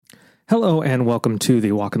Hello and welcome to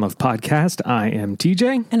the Walk in Love podcast. I am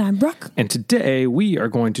TJ. And I'm Brooke. And today we are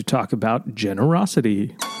going to talk about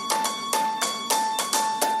generosity.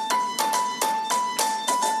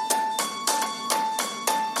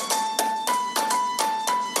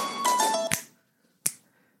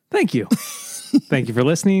 Thank you. Thank you for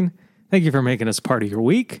listening. Thank you for making us part of your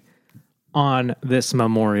week on this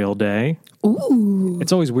Memorial Day. Ooh.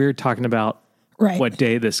 It's always weird talking about what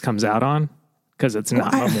day this comes out on. Because it's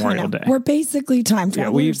not Memorial Day. We're basically time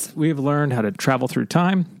travelers. Yeah, we've learned how to travel through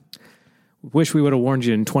time. Wish we would have warned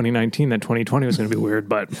you in 2019 that 2020 was going to be weird,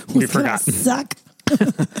 but we've forgotten. Suck.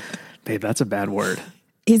 Babe, that's a bad word.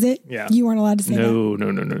 Is it? Yeah. You weren't allowed to say that?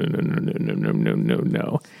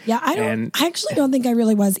 No. Yeah, I actually don't think I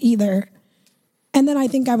really was either. And then I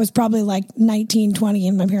think I was probably like 19, 20,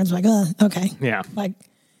 and my parents were like, okay. Yeah. Like,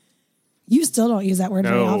 you still don't use that word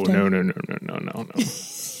very often. No.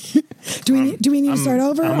 Do we need to start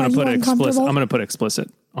over? I'm going to put explicit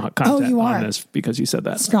content on this because you said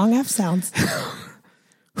that. Strong F sounds.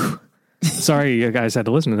 Sorry you guys had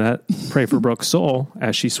to listen to that. Pray for Brooke's soul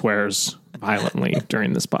as she swears violently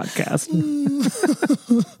during this podcast.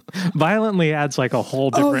 Violently adds like a whole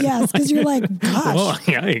different... Oh, yes, because you're like, gosh,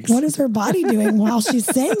 yikes. What is her body doing while she's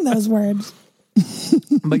saying those words?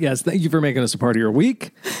 But yes, thank you for making us a part of your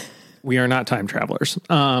week. We are not time travelers.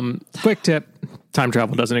 Quick tip, time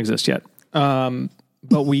travel doesn't exist yet.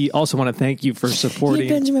 But we also want to thank you for supporting...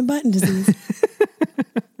 Benjamin Button disease.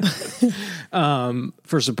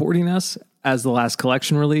 For supporting us as the last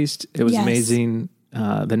collection released. It was amazing.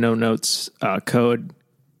 The No Notes code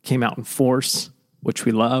came out in force, which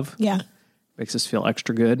we love. Yeah. Makes us feel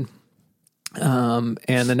extra good. And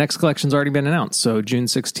the next collection's already been announced. So June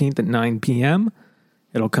 16th at 9 p.m.,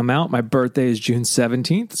 it'll come out. My birthday is June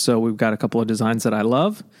 17th, so we've got a couple of designs that I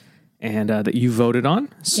love and that you voted on.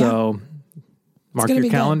 So mark your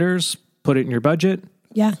calendars, put it in your budget.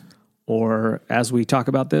 Yeah. Or as we talk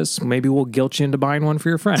about this, maybe we'll guilt you into buying one for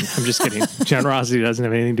your friend. I'm just kidding. Generosity doesn't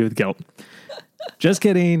have anything to do with guilt. Just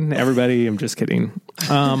kidding, everybody. I'm just kidding.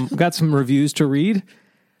 Got some reviews to read.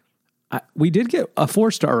 We did get a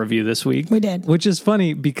 4-star review this week. We did. Which is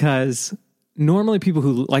funny because... normally people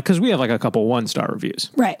who like, because we have like a couple 1-star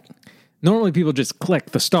reviews. Right. Normally people just click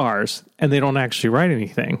the stars and they don't actually write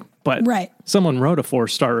anything. But someone wrote a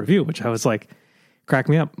 4-star review, which I was like, crack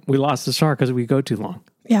me up. We lost a star because we go too long.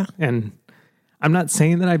 Yeah. And I'm not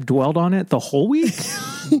saying that I've dwelled on it the whole week,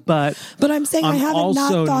 but I'm saying I haven't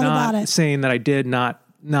not thought about it. Saying that I did not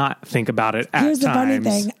think about it at times. Here's the funny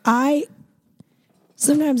thing.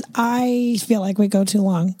 Sometimes I feel like we go too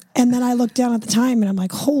long. And then I look down at the time and I'm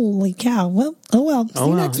like, holy cow. Well, see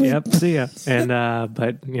you next week. Yep, see ya. And,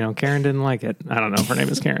 but, Karen didn't like it. I don't know if her name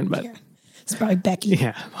is Karen, but. Karen. It's probably Becky.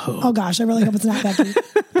 Yeah. Oh, gosh. I really hope it's not Becky.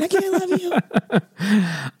 Becky, I love you.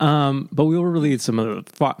 But we will read some of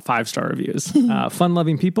the 5-star reviews.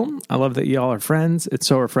 Fun-loving people. I love that y'all are friends. It's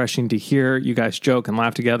so refreshing to hear you guys joke and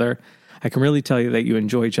laugh together. I can really tell you that you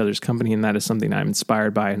enjoy each other's company, and that is something I'm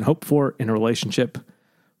inspired by and hope for in a relationship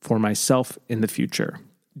for myself in the future.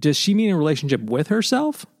 Does she mean a relationship with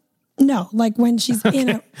herself? No, like when she's in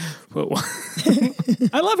a...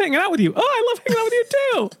 I love hanging out with you. Oh, I love hanging out with you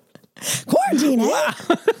too. Quarantine, eh? Wow.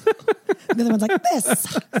 The other one's like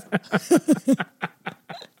this.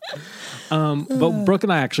 But Brooke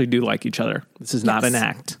and I actually do like each other. This is not an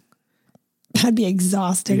act. That'd be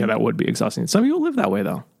exhausting. Yeah, that would be exhausting. Some people live that way,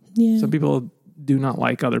 though. Yeah. Some people do not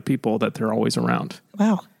like other people that they're always around.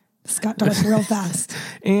 Wow. This got dark real fast.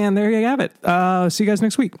 And there you have it. See you guys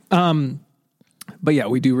next week. But yeah,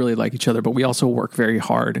 we do really like each other, but we also work very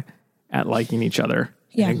hard at liking each other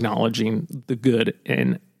and acknowledging the good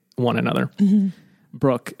in one another. Mm-hmm.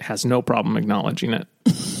 Brooke has no problem acknowledging it.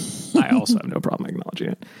 I also have no problem acknowledging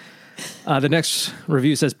it. The next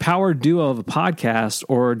review says, power duo of a podcast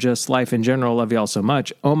or just life in general. Love y'all so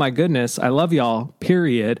much. Oh my goodness. I love y'all,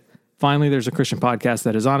 period. Finally, there's a Christian podcast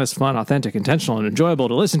that is honest, fun, authentic, intentional, and enjoyable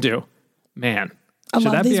to listen to. Man,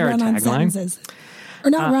 should that be our tagline? Or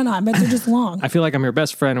not run on, but they're just long. I feel like I'm your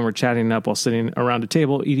best friend and we're chatting up while sitting around a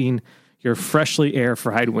table eating your freshly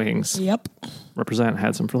air-fried wings. Yep. Represent.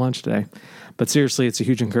 Had some for lunch today. But seriously, it's a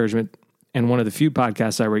huge encouragement and one of the few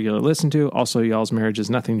podcasts I regularly listen to. Also, y'all's marriage is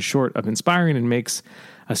nothing short of inspiring and makes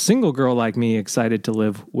a single girl like me excited to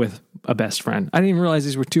live with a best friend. I didn't even realize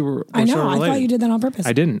these were two. I know. I thought you did that on purpose.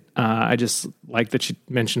 I didn't. I just like that you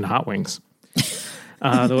mentioned hot wings.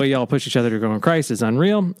 The way y'all push each other to grow in Christ is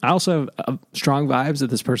unreal. I also have strong vibes that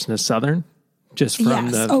this person is Southern, just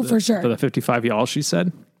from for sure. For the 55 y'all, she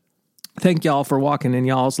said. Thank y'all for walking in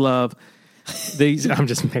y'all's love. I'm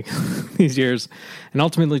just making these years and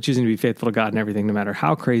ultimately choosing to be faithful to God and everything, no matter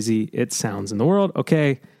how crazy it sounds in the world.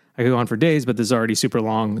 Okay, I could go on for days, but this is already super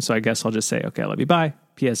long. So I guess I'll just say, okay, I love you. Bye.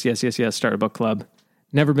 P.S. Yes. Start a book club.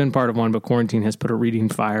 Never been part of one, but quarantine has put a reading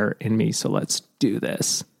fire in me. So let's do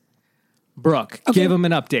this. Brooke, give them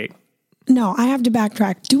an update. No, I have to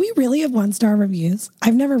backtrack. Do we really have 1-star reviews?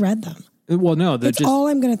 I've never read them. Well, no. That's all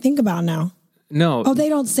I'm going to think about now. No. Oh, they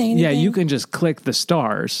don't say anything? Yeah, you can just click the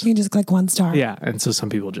stars. You can just click 1 star. Yeah, and so some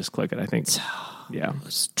people just click it, I think. Yeah.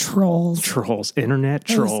 Trolls. Internet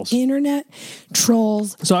trolls. Internet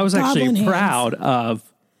trolls. So I was actually proud of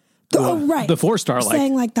the 4-star.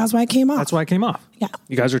 Saying that's why I came off. That's why I came off. Yeah.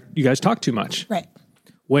 You guys talk too much. Right.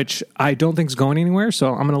 Which I don't think is going anywhere, so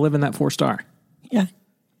I'm going to live in that 4-star. Yeah.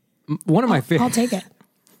 One of my favorite. I'll take it.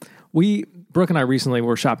 Brooke and I recently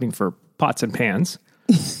were shopping for pots and pans.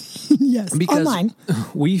 Yes. Because online.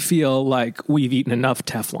 We feel like we've eaten enough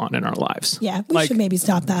Teflon in our lives. Yeah. We should maybe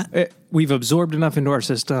stop that. We've absorbed enough into our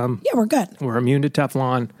system. Yeah, we're good. We're immune to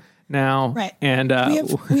Teflon now. Right. And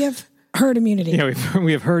we have herd immunity. Yeah,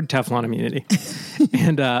 we have herd Teflon immunity.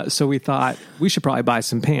 And so we thought we should probably buy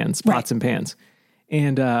some pots and pans.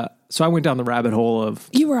 And so I went down the rabbit hole of...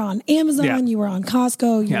 You were on Amazon, you were on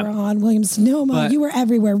Costco, you were on Williams-Sonoma, you were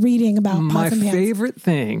everywhere reading about pots and pans. My favorite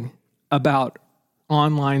thing about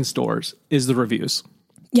online stores is the reviews.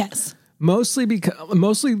 Yes. Mostly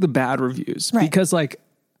the bad reviews. Right. Because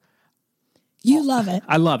you love it.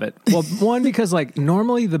 I love it. Well, one, because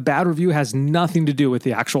normally the bad review has nothing to do with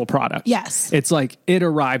the actual product. Yes. It's it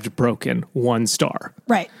arrived broken, 1 star.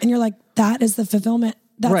 Right. And you're like, that is the fulfillment.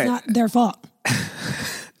 That's not their fault.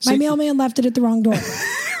 My mailman left it at the wrong door.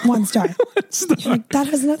 1 star. 1 star. That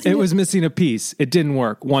has nothing. It was missing a piece. It didn't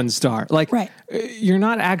work. 1 star. You're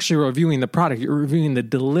not actually reviewing the product. You're reviewing the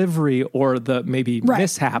delivery or the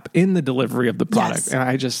mishap in the delivery of the product. Yes. And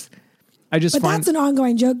I just But that's an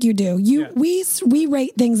ongoing joke you do. We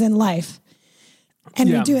rate things in life, and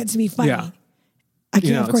we do it to be funny. Yeah. I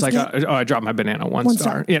can't. Of course, I dropped my banana 1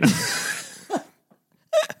 star. You know.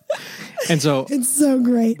 And so it's so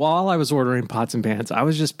great. While I was ordering pots and pans, I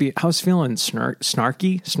was feeling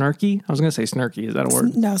snarky. I was going to say snarky. Is that a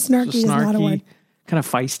word? No, snarky is not a word. Kind of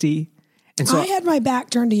feisty. And so I had my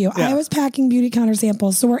back turned to you. Yeah. I was packing beauty counter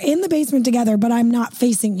samples. So we're in the basement together, but I'm not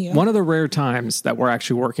facing you. One of the rare times that we're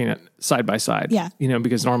actually working it side by side. Yeah.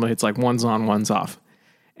 Because normally it's one's on, one's off.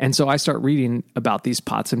 And so I start reading about these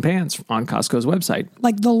pots and pans on Costco's website.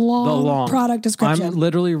 The long product description. I'm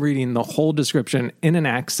literally reading the whole description in an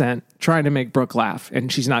accent, trying to make Brooke laugh,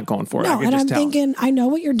 and she's not going for it. No, and I'm thinking, I know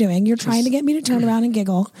what you're doing. You're trying to get me to turn around and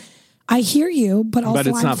giggle. I hear you, but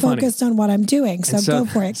also I'm focused on what I'm doing. So go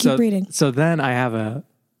for it. Keep reading. So then I have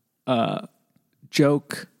a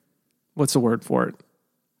joke. What's the word for it?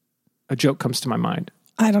 A joke comes to my mind.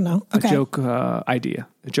 I don't know. Okay. A joke idea.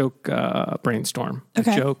 A joke brainstorm.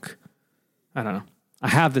 Okay. A joke. I don't know. I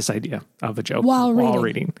have this idea of a joke while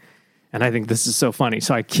reading. And I think this is so funny.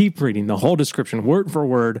 So I keep reading the whole description word for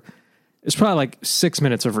word. It's probably 6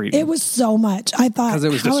 minutes of reading. It was so much. I thought, because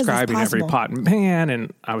it was describing every pot and pan,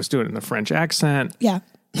 and I was doing it in the French accent. Yeah.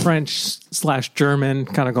 French/German,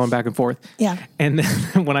 kind of going back and forth. Yeah. And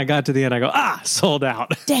then when I got to the end, I go, sold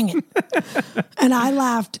out. Dang it. And I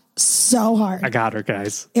laughed so hard. I got her,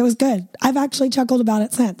 guys. It was good. I've actually chuckled about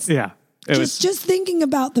it since. Yeah. Just thinking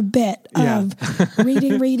about the bit of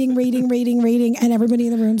reading, and everybody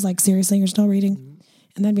in the room's like, seriously, you're still reading?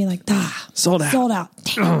 And then be like, sold out.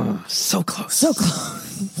 Damn. So close. So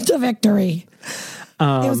close to victory.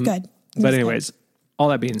 It was good. But anyways, all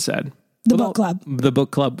that being said. The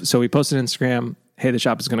book club. So we posted Instagram, hey, the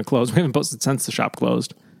shop is going to close. We haven't posted since the shop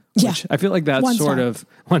closed. Yeah. I feel like that's sort of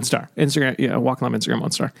 1 star. Instagram, Walk Along Instagram,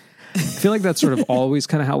 1 star. I feel like that's sort of always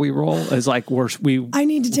kind of how we roll is I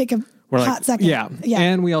need to take a hot second. Yeah.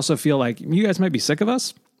 And we also feel like you guys might be sick of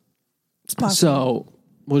us. It's possible. So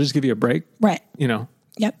we'll just give you a break. Right.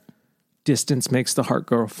 Yep. Distance makes the heart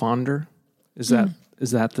grow fonder. Is that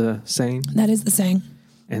the saying? That is the saying.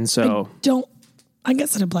 And so I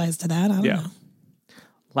guess it applies to that. I don't know.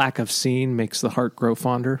 Lack of seeing makes the heart grow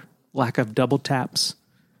fonder. Lack of double taps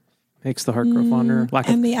makes the heart grow fonder.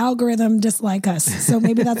 The algorithm dislike us. So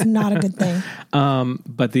maybe that's not a good thing.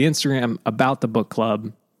 But the Instagram about the book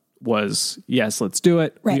club was, yes, let's do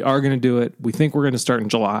it. Right. We are going to do it. We think we're going to start in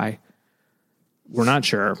July. We're not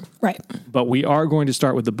sure. Right. But we are going to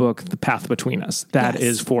start with the book, The Path Between Us. That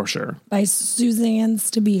is for sure. By Suzanne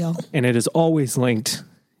Stabile. And it is always linked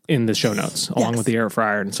in the show notes, along with the air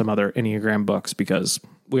fryer and some other Enneagram books, because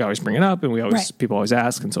we always bring it up and people always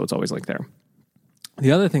ask. And so it's always linked there.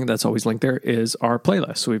 The other thing that's always linked there is our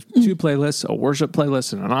playlist. So we have 2 playlists, a worship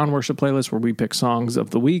playlist and a non-worship playlist, where we pick songs of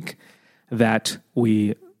the week that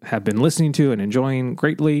we have been listening to and enjoying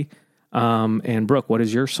greatly. And Brooke, what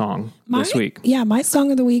is your song this week? Yeah, my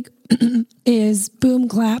song of the week is Boom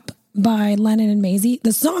Clap by Lennon and Maisie.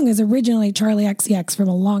 The song is originally Charlie XCX from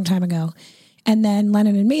a long time ago. And then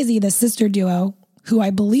Lennon and Maisie, the sister duo, who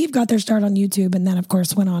I believe got their start on YouTube and then, of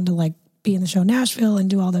course, went on to like be in the show Nashville and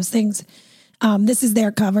do all those things. This is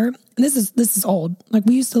their cover. And this is old. Like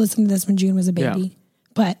we used to listen to this when June was a baby,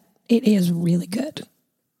 but it is really good.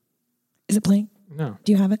 Is it playing? No.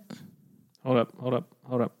 Do you have it? Hold up.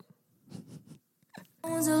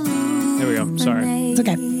 There we go. Sorry. It's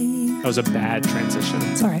okay. That was a bad transition.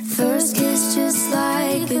 Sorry. First kiss just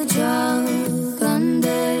like a drug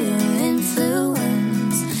under your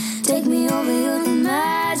influence. Take me over, you're the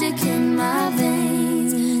magic in my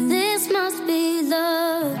veins. This must be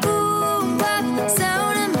love. Boom, bop,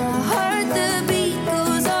 sound in my heart. The beat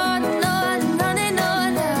goes on and on and on and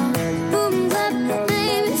on now. Boom, clap,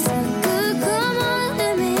 baby, feel good.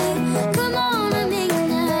 Come on to me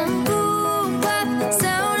now. Boom, bop,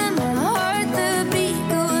 sound in my heart. The beat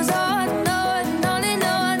goes on and on and on and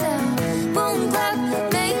on now. Boom, clap,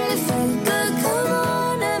 make me feel good.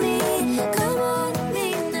 Come on to me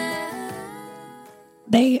now.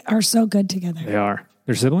 They are so good together. They are.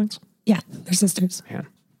 They're siblings? Yeah, they're sisters. Man.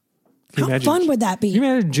 How fun would that be? Can you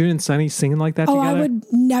imagine June and Sunny singing like that together? I would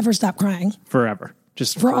never stop crying. Forever.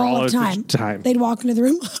 Just For all of time. They'd walk into the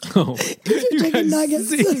room. Oh, you chicken guys nuggets.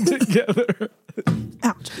 sing together.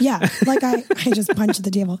 Ouch. Yeah. Like I just punched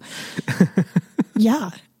the table. Yeah.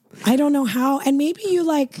 I don't know how. And maybe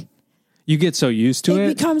You get so used to it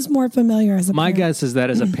it. becomes more familiar as a My parent. guess is that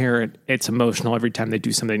as a parent, it's emotional every time they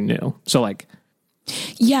do something new. So like,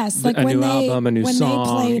 yes, like a when new they album, a new when song,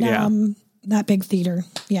 they played yeah. that big theater.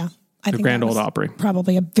 Yeah. I think Grand that Ole was Opry.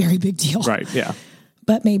 Probably a very big deal. right, yeah.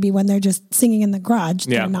 But maybe when they're just singing in the garage,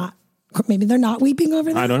 Yeah. maybe they're not weeping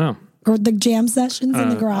over that. I don't know. Or the jam sessions in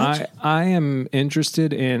the garage. I am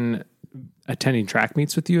interested in attending track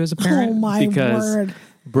meets with you as a parent. Oh, my because word.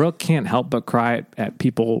 Brooke can't help but cry at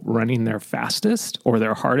people running their fastest or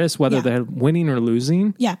their hardest, whether Yeah. they're winning or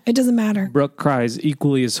losing. Yeah, it doesn't matter. Brooke cries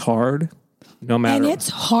equally as hard, no matter. And it's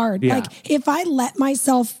hard. Yeah. Like if I let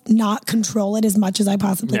myself not control it as much as I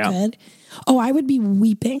possibly could, I would be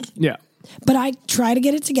weeping. Yeah. But I try to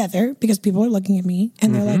get it together because people are looking at me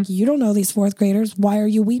and they're like, you don't know these fourth graders. Why are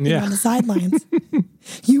you weeping Yeah. on the sidelines?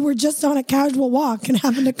 You were just on a casual walk and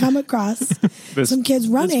happened to come across some kids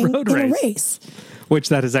running in a race. Which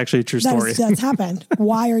that is actually a true story. That's happened.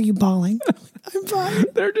 Why are you bawling? I'm fine.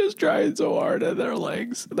 They're just trying so hard and their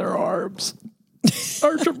legs, their arms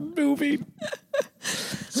are moving.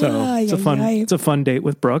 So it's a fun date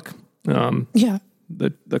with Brooke. Yeah.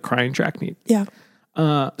 The crying track meet. Yeah.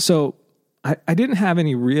 So I didn't have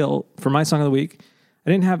any real, for my song of the week,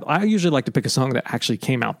 I usually like to pick a song that actually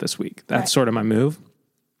came out this week. That's sort of my move.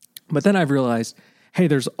 But then I've realized, hey,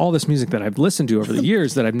 there's all this music that I've listened to over the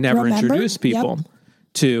years that I've never introduced people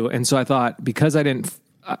to. And so I thought, because I didn't,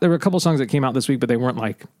 there were a couple songs that came out this week, but they weren't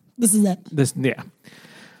like, this is it.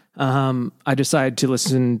 I decided to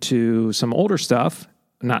listen to some older stuff,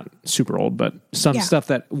 not super old, but some stuff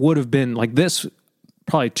that would have been like this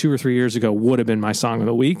probably 2 or 3 years ago would have been my song of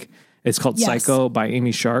the week. It's called Psycho by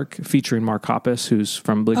Amy Shark, featuring Mark Hoppus, who's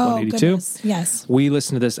from Blink-182. Goodness. Yes. We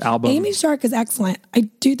listened to this album. Amy Shark is excellent. I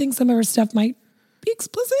do think some of her stuff might be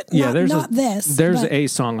explicit. Yeah, there's There's a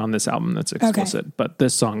song on this album that's explicit, but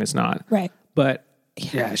this song is not. Right. But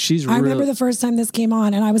yeah, she's I remember the first time this came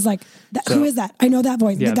on and I was like, who is that? I know that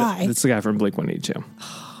voice, the guy. That's the guy from Blink-182.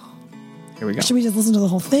 Here we go. Should we just listen to the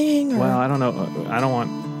whole thing? Or? Well, I don't know. I don't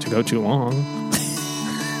want to go too long.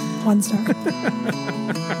 1 star.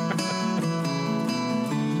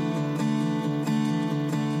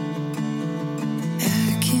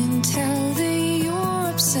 I can tell that you're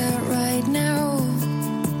upset right now.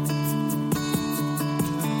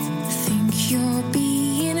 Think you're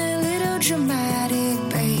being a little dramatic,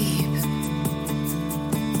 babe.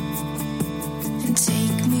 And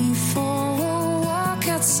take me for a walk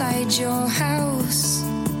outside your house.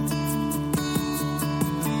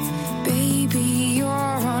 Baby, you're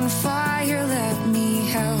on fire, let me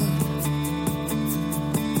help.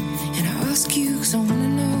 And I ask you cause I wanna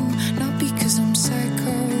know, not because I'm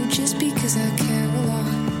psycho, just because I care a lot.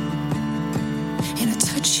 And I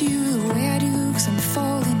touch you the way I do cause I'm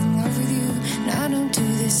falling in love with you. And I don't do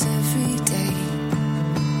this every day.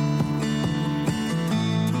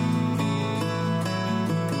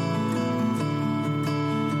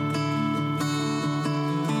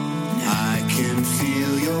 I can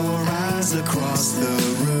feel your eyes across the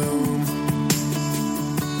room.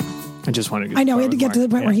 I just wanted to I know we had to get to the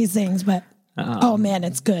point where he sings, but oh man,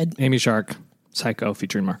 it's good. Amy Shark, Psycho,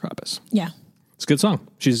 featuring Mark Hoppus. Yeah. It's a good song.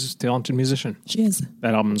 She's a talented musician. She is.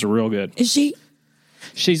 That album's real good. Is she?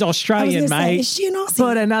 She's Australian, mate. Is she an Aussie?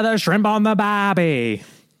 Put another shrimp on the barbie.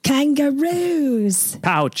 Kangaroos.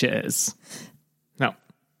 Pouches. No.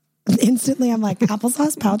 Instantly, I'm like,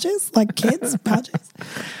 applesauce pouches? Like kids pouches?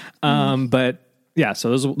 But yeah, so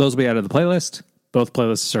those will be out of the playlist. Both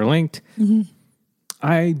playlists are linked. Mm-hmm.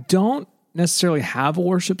 I don't necessarily have a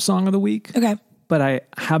worship song of the week. Okay. But I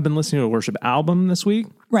have been listening to a worship album this week.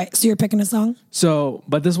 Right. So you're picking a song? So,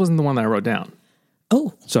 but this wasn't the one that I wrote down.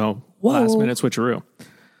 Oh. So, Whoa. last minute switcheroo.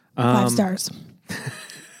 5 stars.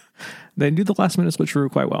 They do the last minute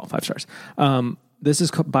switcheroo quite well. 5 stars. This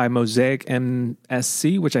is by Mosaic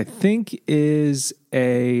MSC, which I think is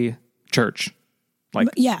a church. Like,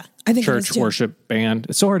 yeah, I think it is church too. worship band.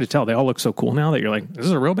 It's so hard to tell. They all look so cool now that you're like, is this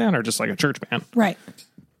a real band or just like a church band? Right.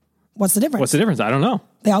 What's the difference? What's the difference? I don't know.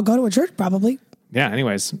 They all go to a church, probably. Yeah.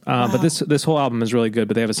 Anyways, but this whole album is really good.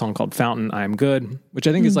 But they have a song called "Fountain I Am Good," which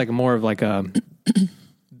I think is like more of like a.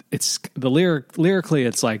 It's the lyrically.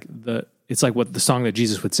 It's like what the song that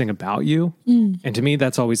Jesus would sing about you. And to me,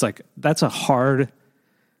 that's always like that's a hard.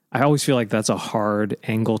 I always feel like that's a hard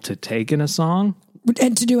angle to take in a song,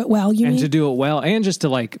 And to do it well, you mean? to do it well, and just to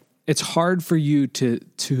like. It's hard for you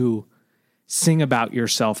to sing about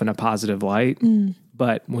yourself in a positive light.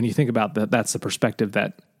 But when you think about that, that's the perspective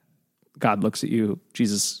that God looks at you.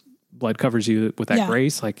 Jesus' blood covers you with that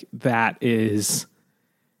grace. Like that is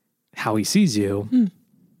how he sees you.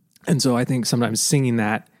 And so I think sometimes singing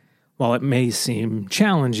that, while it may seem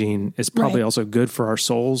challenging, is probably also good for our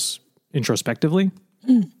souls introspectively.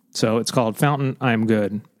 So it's called Fountain I Am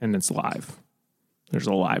Good, and it's live. There's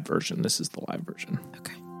a live version. This is the live version.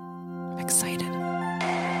 Okay. I'm excited.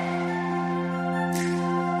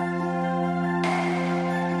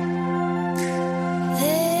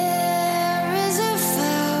 There is a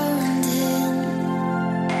fountain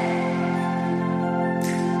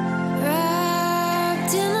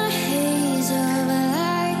wrapped in a haze of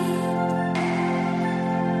light,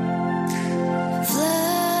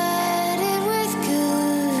 flooded with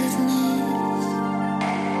goodness,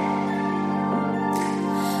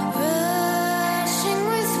 rushing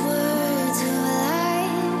with words of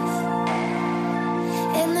life,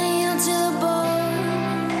 and they yield to the bone.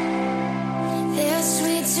 They are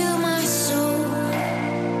sweet to my soul,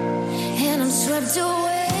 and I'm swept away.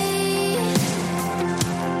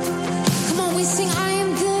 Come on, we sing, I am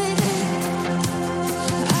good.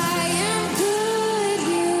 I am good,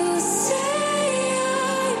 you say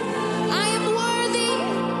I am worthy.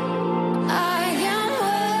 I am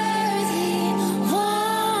worthy,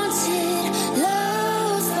 wanted,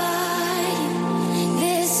 loved by.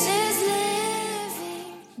 This is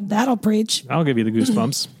living. That'll preach. I'll give you the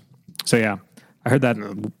goosebumps. So yeah, I heard that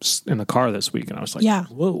in the car this week, and I was like, Yeah.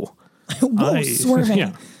 whoa. Whoa, swerving.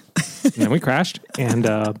 Yeah. And then we crashed, and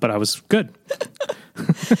but I was good.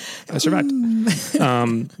 I survived.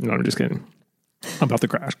 No, I'm just kidding. About the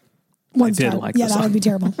crash. One I did star. like yeah, the that song. would be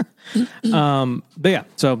terrible. But yeah,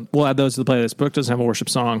 so we'll add those to the playlist. Brooke doesn't have a worship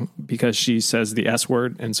song because she says the S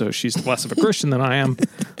word, and so she's less of a Christian than I am,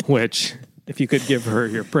 which if you could give her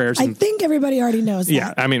your prayers. I And, think everybody already knows that.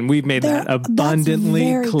 yeah, I mean, we've made that That's abundantly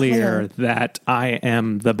very clear clear. that I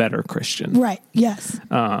am the better Christian. Right. Yes.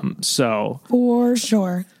 So For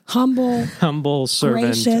sure. humble servant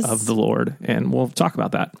Gracious. of the Lord, and we'll talk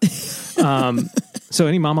about that. So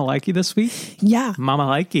any Mama Likey this week? Yeah. Mama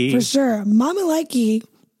Likey. For sure. Mama Likey,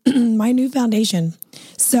 my new foundation.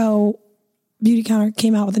 So Beauty Counter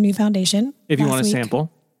came out with a new foundation. If you last want a week.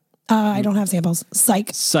 sample, I don't have samples.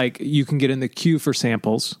 Psych. you can get in the queue for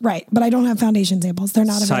samples. Right. But I don't have foundation samples. They're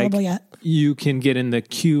not available yet. You can get in the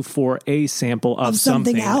queue for a sample of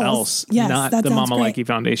something something else, else. Yes, not that the sounds Mama great. Likey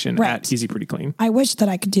Foundation Right. at Easy Pretty Clean. I wish that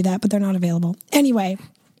I could do that, but they're not available. Anyway,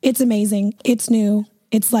 it's amazing. It's new.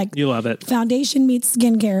 It's like You love it. foundation meets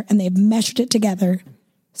skincare, and they've meshed it together.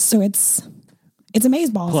 So it's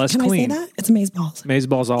amazeballs. Plus Can clean. I say that? It's amazeballs.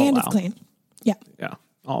 Mazeballs all And out. it's clean. Yeah. Yeah,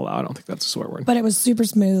 all out. I don't think that's a swear word. But it was super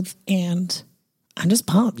smooth, and I'm just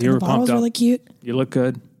pumped. You And were the bottle's pumped up. really cute. You look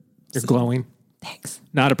good. You're glowing. Thanks.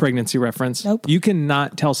 Not a pregnancy reference. Nope. You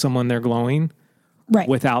cannot tell someone they're glowing Right.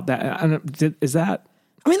 without that. Is that?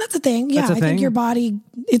 I mean, that's a thing. Yeah. That's a I thing? think your body,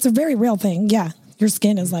 it's a very real thing. Yeah. Your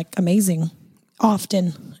skin is like amazing often.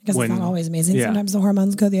 I guess When- it's not always amazing. yeah. Sometimes the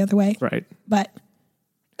hormones go the other way. Right. But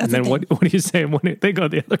that's And then a thing. what do you say when they go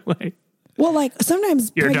the other way? Well, like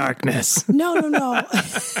sometimes Your darkness. No.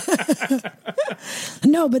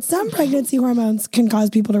 No, but some pregnancy hormones can cause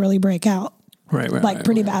people to really break out, Right. like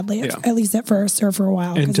pretty badly, Yeah. at least at first or for a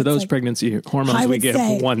while. 'cause And to it's those like pregnancy I hormones, we would give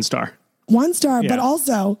say- 1 star. 1 star, Yeah. but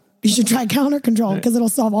also you should try counter control because it'll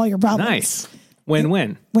solve all your problems. Nice.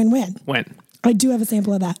 Win-win. Win-win. When? I do have a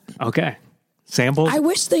sample of that. Okay. Samples? I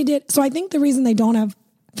wish they did. So I think the reason they don't have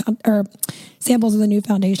samples of the new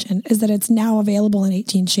foundation is that it's now available in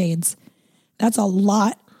 18 shades. That's a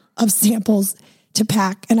lot of samples to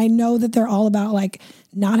pack. And I know that they're all about like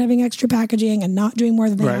not having extra packaging and not doing more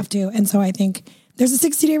than they have to. And so I think there's a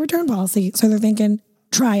 60-day return policy. So they're thinking,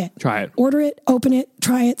 try it. Order it, open it,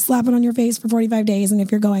 try it, slap it on your face for 45 days. And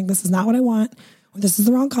if you're going, this is not what I want, or this is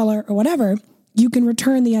the wrong color or whatever, you can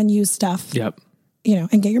return the unused stuff. Yep.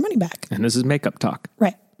 And get your money back. And this is Makeup Talk.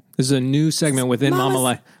 Right. This is a new segment within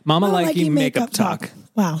Mama Likey Makeup Talk.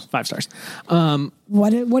 Wow. 5 stars.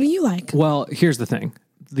 What do you like? Well, here's the thing.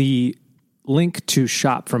 The link to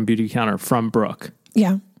shop from Beauty Counter from Brooke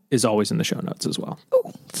is always in the show notes as well.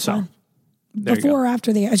 Oh, so before or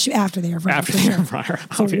after the air fryer? After the air fryer,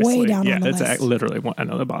 obviously. Way down on the list. It's literally one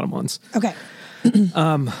of the bottom ones. Okay.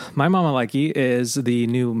 My Mama Likey is the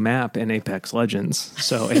new map in Apex Legends.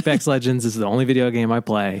 So Apex Legends is the only video game I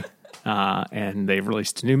play, and they've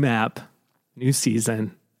released a new map, new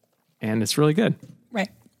season, and it's really good. Right.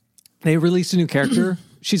 They released a new character.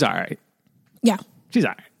 She's all right. Yeah. She's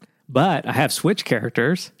all right. But I have Switch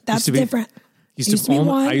characters. That's different. I used to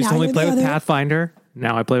only play with Pathfinder.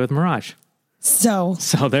 Now I play with Mirage. So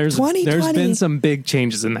there's been some big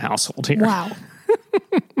changes in the household here. Wow.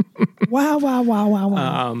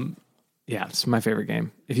 Wow. Yeah, it's my favorite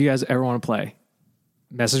game. If you guys ever want to play,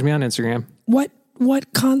 message me on Instagram. What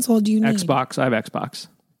console do you need? Xbox. I have Xbox.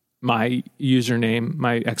 My username,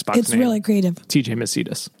 my Xbox it's name. It's really creative. TJ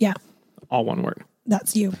Macedas. Yeah. All one word.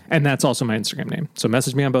 That's you. And that's also my Instagram name. So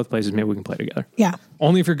message me on both places. Maybe we can play together. Yeah.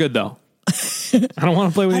 Only if you're good, though. I don't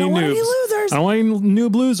want to play with any noobs. Losers. I don't want any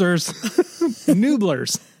noob losers.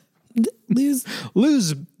 Nooblers.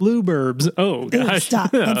 Lose bluerbs. Oh, gosh.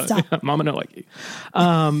 Stop. Mama no like you.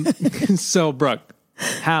 So, Brooke,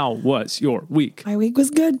 how was your week? My week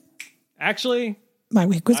was good. Actually, my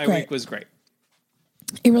week was great.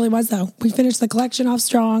 It really was, though. We finished the collection off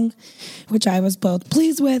strong, which I was both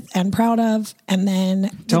pleased with and proud of. And then...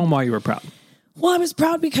 Tell them why you were proud. Well, I was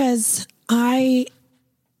proud because Tell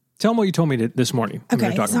them what you told me this morning. Okay, we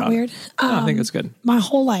were talking it's not about weird. No, I think it's good. My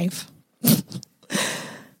whole life...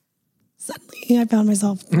 Suddenly, I found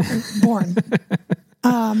myself born.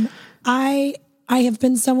 I have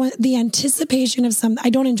been someone... The anticipation of I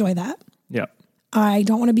don't enjoy that. Yep. I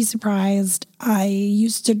don't want to be surprised. I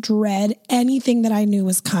used to dread anything that I knew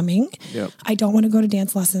was coming. Yep. I don't want to go to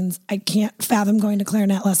dance lessons. I can't fathom going to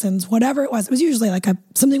clarinet lessons. Whatever it was usually like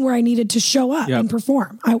something where I needed to show up and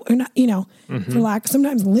perform. For lack,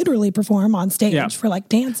 sometimes literally perform on stage for like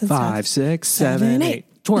dance and 5, 6, 7, 8.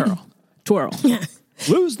 Twirl.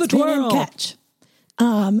 Lose the twirl. And catch.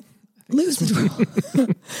 Lose the twirl.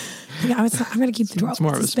 I'm going to keep the twirl. It's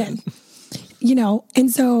more of a spin.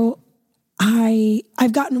 And so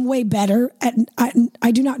I've gotten way better at,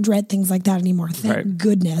 I do not dread things like that anymore. Thank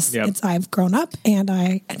goodness. Yep. I've grown up and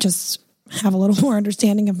I just have a little more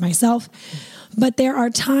understanding of myself. But there are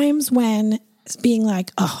times when being like,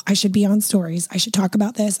 oh, I should be on stories. I should talk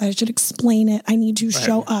about this. I should explain it. I need to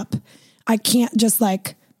show up. I can't just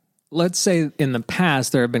let's say in the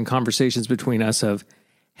past, there have been conversations between us of,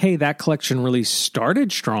 hey, that collection really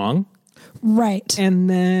started strong. Right. And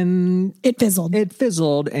then it fizzled.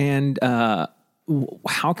 And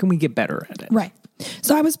how can we get better at it? Right.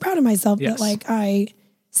 So I was proud of myself that I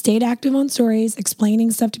stayed active on stories,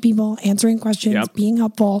 explaining stuff to people, answering questions, being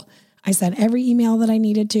helpful. I sent every email that I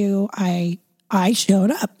needed to. I showed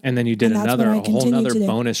up. And then you did a whole nother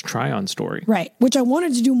bonus try on story. Right. Which I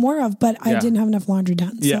wanted to do more of, but I didn't have enough laundry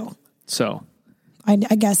done. Yeah. So I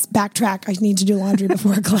guess backtrack. I need to do laundry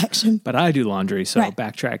before a collection. But I do laundry. So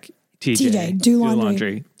backtrack. TJ, do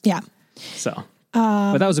laundry. Yeah. So,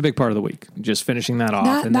 but that was a big part of the week, just finishing that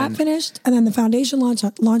off. That finished. And then the foundation launched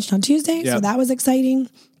on Tuesday. So that was exciting.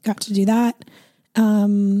 Got to do that.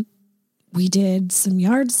 We did some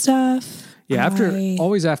yard stuff. Yeah.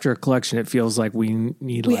 Always after a collection, it feels like we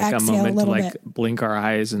need a moment to blink our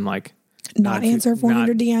eyes and not answer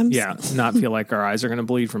 400 DMs. Yeah. Not feel like our eyes are going to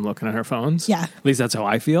bleed from looking at our phones. Yeah. At least that's how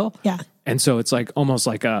I feel. Yeah. And so it's almost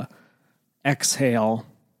like a exhale.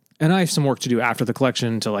 And I have some work to do after the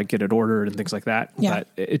collection to get it ordered and things like that. Yeah. But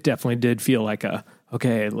it definitely did feel like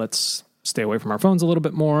okay, let's stay away from our phones a little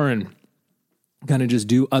bit more and kind of just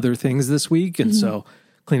do other things this week. And so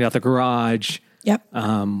cleaned out the garage. Yep.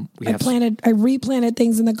 I replanted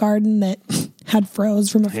things in the garden that had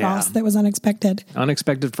froze from a frost that was unexpected.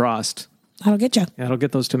 Unexpected frost. That'll get you. That'll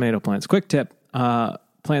get those tomato plants. Quick tip.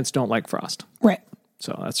 Plants don't like frost. Right.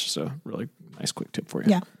 So that's just a really nice quick tip for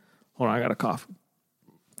you. Yeah. Hold on. I got a cough.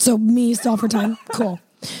 So me stall for time. Cool.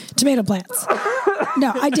 Tomato plants.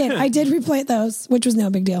 No, I did replant those, which was no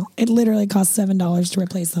big deal. It literally cost $7 to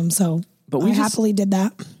replace them. So I happily did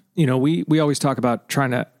that. You know, we always talk about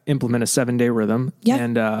trying to implement a 7-day rhythm. Yeah.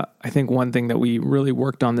 And I think one thing that we really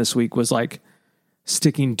worked on this week was like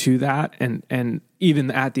sticking to that. And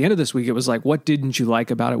even at the end of this week, it was like, what didn't you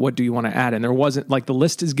like about it? What do you want to add? And there wasn't like the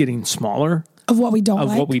list is getting smaller of what we don't like,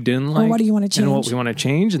 of what we didn't like, or what do you want to change, and what we want to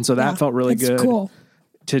change. And so that felt really good. Cool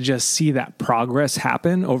to just see that progress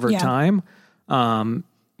happen over time.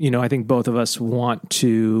 You know, I think both of us want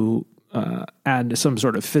to add some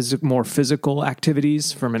sort of more physical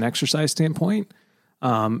activities from an exercise standpoint.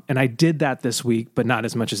 And I did that this week, but not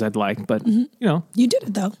as much as I'd like. But, you know. You did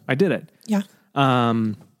it, though. I did it. Yeah.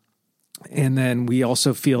 And then we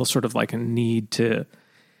also feel sort of like a need to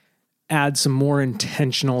add some more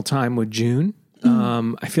intentional time with June.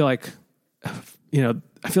 I feel like, you know,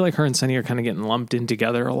 her and Sunny are kind of getting lumped in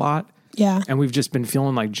together a lot. Yeah. And we've just been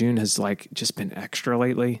feeling like June has like just been extra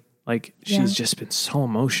lately. Like she's just been so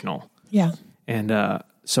emotional. Yeah. And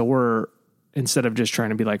so we're, instead of just trying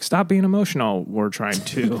to be like, stop being emotional, we're trying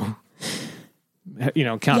to, you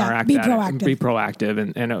know, counteract be that proactive. and be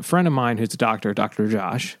proactive. And a friend of mine who's a doctor, Dr.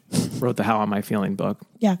 Josh, wrote the How Am I Feeling book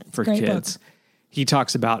for kids. Book. He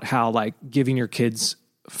talks about how like giving your kids,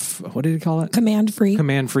 what did he call it? Command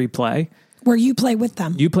free play. Where you play with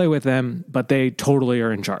them. You play with them, but they totally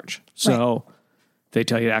are in charge. So if they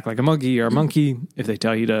tell you to act like a monkey, you're a monkey. If they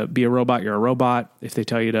tell you to be a robot, you're a robot. If they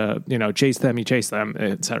tell you to, you know, chase them, you chase them,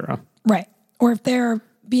 etc. Right. Or if they're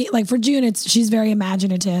like for June, she's very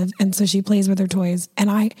imaginative, and so she plays with her toys. And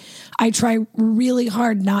I try really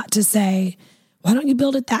hard not to say, why don't you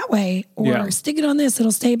build it that way? Or stick it on this,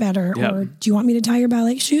 it'll stay better. Yep. Or do you want me to tie your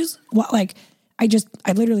ballet shoes? What, like, I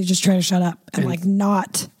literally just try to shut up and like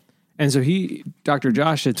not. And so Dr.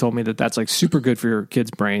 Josh had told me that that's like super good for your kid's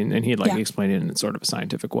brain. And he had like explained it in sort of a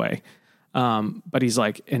scientific way. But he's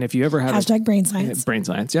like, and if you ever have #brain science. Brain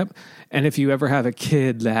science. Yep. And if you ever have a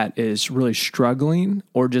kid that is really struggling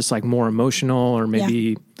or just like more emotional or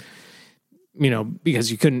maybe, you know,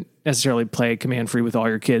 because you couldn't necessarily play command free with all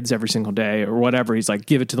your kids every single day or whatever, he's like,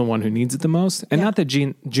 give it to the one who needs it the most. And not that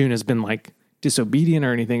June has been like disobedient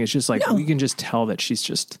or anything. It's just like, we can just tell that she's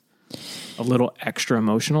just a little extra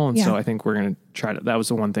emotional. And so I think we're going to try to, that was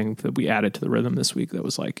the one thing that we added to the rhythm this week that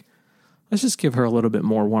was like, let's just give her a little bit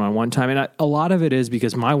more one-on-one time. And a lot of it is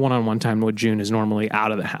because my one-on-one time with June is normally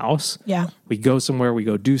out of the house. Yeah. We go somewhere, we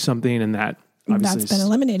go do something, and that obviously that's been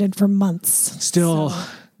eliminated for months. Still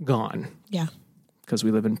gone. Yeah. Because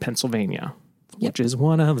we live in Pennsylvania, which is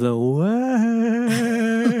one of the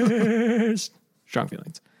worst. Strong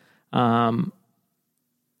feelings.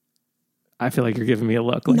 I feel like you're giving me a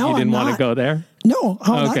look like you didn't want to go there. No.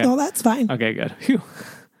 No, that's fine. Okay, good. Phew.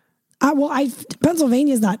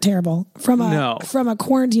 Pennsylvania is not terrible from a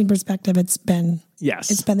quarantine perspective. It's been the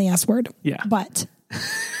S word. Yeah, but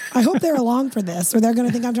I hope they're along for this, or they're going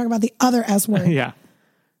to think I'm talking about the other S word. Yeah,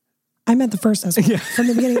 I meant the first S word from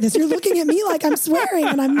the beginning of this. You're looking at me like I'm swearing,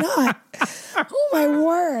 and I'm not. Oh my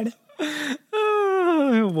word!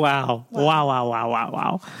 Wow!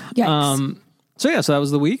 Yikes. So that was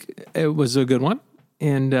the week. It was a good one,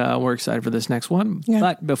 and we're excited for this next one. Yeah.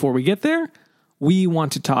 But before we get there, we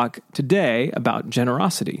want to talk today about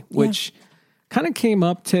generosity, which kind of came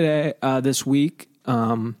up today, this week.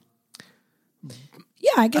 I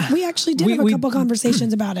guess we actually did have a couple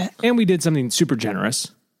conversations about it. And we did something super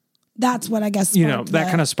generous. That's what I guess, that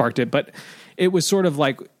kind of sparked it. But it was sort of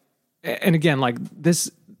like, and again, like this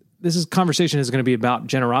conversation is going to be about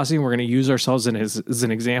generosity. And we're going to use ourselves as an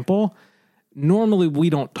example. Normally, we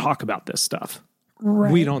don't talk about this stuff.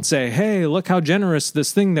 Right. We don't say, hey, look how generous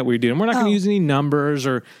this thing that we do. And we're not going to use any numbers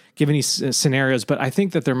or give any scenarios. But I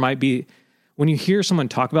think that there might be, when you hear someone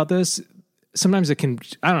talk about this, sometimes it can,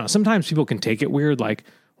 I don't know, sometimes people can take it weird. Like,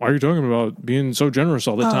 why are you talking about being so generous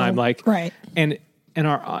all the time? Like, right. And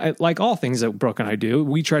our, like all things that Brooke and I do,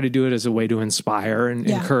 we try to do it as a way to inspire and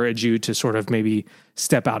encourage you to sort of maybe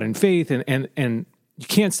step out in faith. And you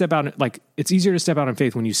can't step out, like, it's easier to step out in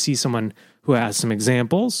faith when you see someone who has some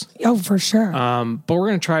examples. Oh, for sure. But we're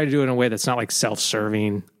going to try to do it in a way that's not like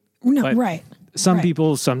self-serving. No, but right. Some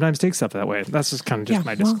people sometimes take stuff that way. That's just kind of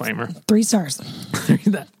my disclaimer. 3 stars.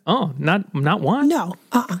 Oh, not one? No.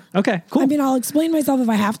 Okay, cool. I mean, I'll explain myself if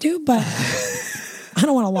I have to, but I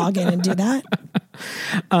don't want to log in and do that.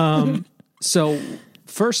 So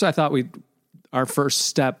first I thought our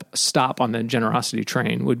first stop on the generosity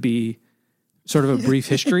train would be sort of a brief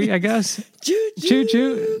history, I guess. Choo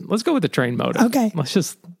choo. Let's go with the train motive. Okay.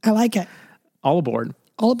 I like it. All aboard.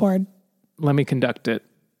 All aboard. Let me conduct it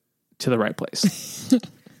to the right place.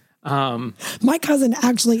 My cousin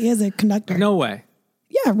actually is a conductor. No way.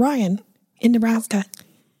 Yeah, Ryan in Nebraska.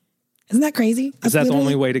 Isn't that crazy? Is that the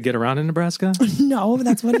only way to get around in Nebraska? No, but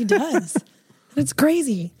that's what he does. It's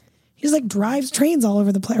crazy. He just like drives trains all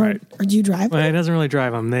over the place. Right. Or do you drive? Well, he doesn't really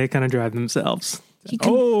drive them. They kind of drive themselves. He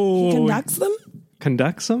conducts them?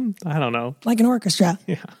 Conducts them? I don't know. Like an orchestra.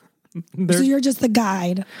 Yeah. So you're just the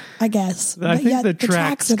guide, I guess. I think the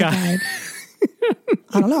tracks are the guide.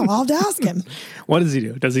 I don't know. I'll have to ask him. What does he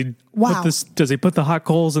do? Does he Wow. does he put the hot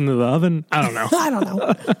coals into the oven? I don't know. I don't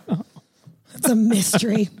know. It's a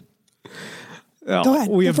mystery. Well, Go ahead.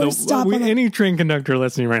 We have Before we stop on any train conductor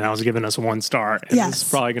listening right now is giving us 1 star. And Yes. It's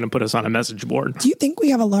probably going to put us on a message board. Do you think we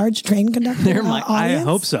have a large train conductor I audience?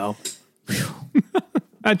 hope so.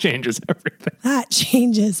 That changes everything. That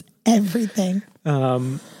changes everything.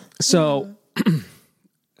 So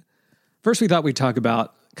first we thought we'd talk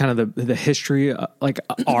about kind of the history, like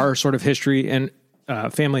our sort of history and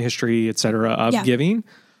family history, et cetera, of giving,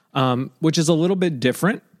 which is a little bit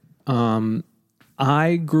different.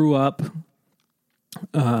 I grew up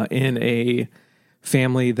in a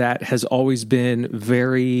family that has always been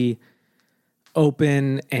very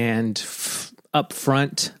open and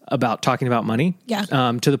upfront about talking about money. Yeah.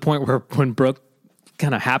 To the point where when Brooke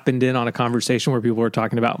kind of happened in on a conversation where people were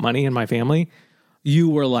talking about money in my family, you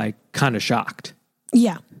were like kind of shocked.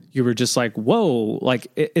 Yeah. You were just like, whoa, like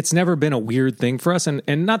it's never been a weird thing for us. And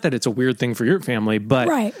not that it's a weird thing for your family, but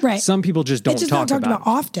right. some people just don't It's just talk not talked about about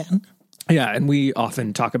often. Yeah. And we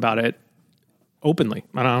often talk about it openly.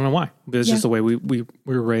 I don't know why. It's just the way we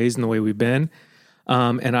were raised and the way we've been.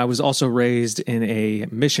 And I was also raised in a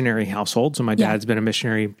missionary household. So my dad's been a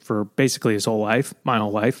missionary for basically his whole life, my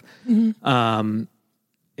whole life. Mm-hmm.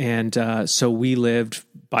 So we lived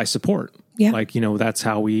by support. Yeah. Like, that's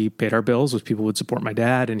how we paid our bills, was people would support my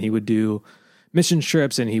dad, and he would do mission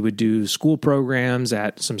trips and he would do school programs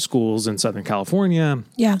at some schools in Southern California.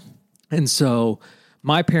 Yeah. And so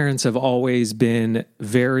my parents have always been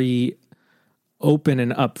very open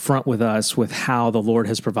and upfront with us with how the Lord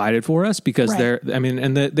has provided for us, because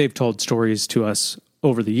they've told stories to us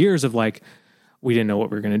over the years of like, we didn't know what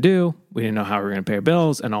we were going to do. We didn't know how we were going to pay our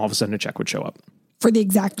bills. And all of a sudden a check would show up. For the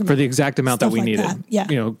exact amount that we like needed. That.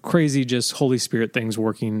 Yeah. Crazy, just Holy Spirit things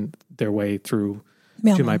working their way through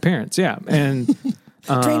Mailman. To my parents. Yeah. And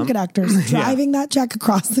train conductors driving that check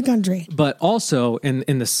across the country. But also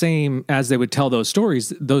in the same, as they would tell those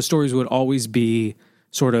stories would always be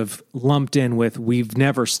sort of lumped in with, we've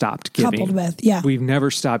never stopped giving. Coupled with, We've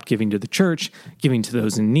never stopped giving to the church, giving to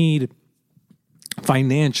those in need,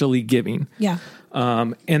 financially giving. Yeah.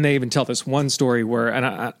 And they even tell this one story where, and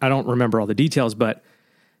I don't remember all the details, but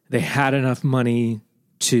they had enough money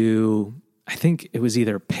to, I think it was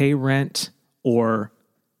either pay rent or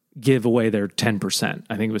give away their 10%.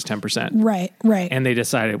 I think it was 10%. Right. And they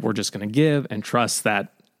decided, we're just going to give and trust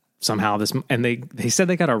that somehow this, and they said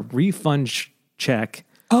they got a refund check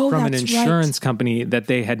from an insurance company that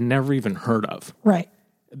they had never even heard of. Right.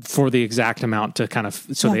 For the exact amount to kind of,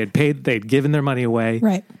 so they had paid, they'd given their money away.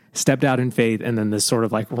 Right. Stepped out in faith, and then this sort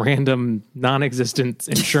of like random non-existent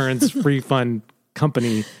insurance refund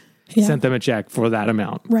company sent them a check for that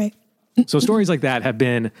amount. Right. So stories like that have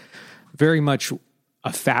been very much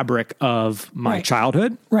a fabric of my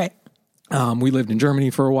childhood. Right. We lived in Germany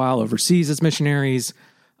for a while, overseas as missionaries.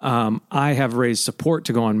 I have raised support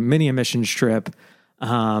to go on many a missions trip.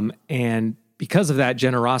 And because of that,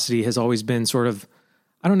 generosity has always been sort of,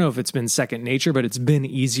 I don't know if it's been second nature, but it's been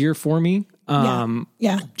easier for me.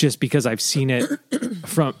 Just because I've seen it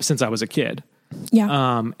since I was a kid.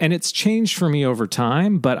 Yeah. And it's changed for me over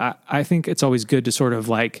time, but I think it's always good to sort of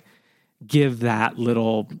like give that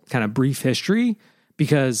little kind of brief history,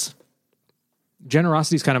 because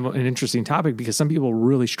generosity is kind of an interesting topic, because some people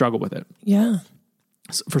really struggle with it. Yeah.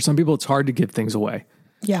 For some people, it's hard to give things away.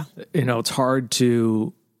 Yeah. It's hard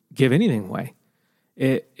to give anything away.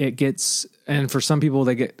 It gets, and for some people,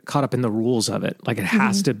 they get caught up in the rules of it. Like it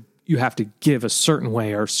has to, you have to give a certain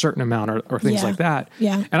way or a certain amount or things like that.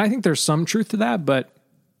 Yeah. And I think there's some truth to that, but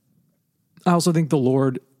I also think the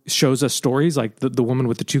Lord shows us stories like the woman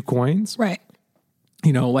with the 2 coins. Right.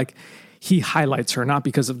 Like he highlights her not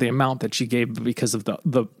because of the amount that she gave, but because of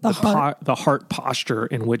the heart posture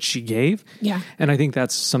in which she gave. Yeah. And I think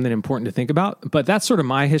that's something important to think about. But that's sort of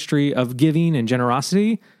my history of giving and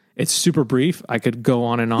generosity. It's super brief. I could go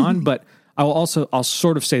on and on, but I'll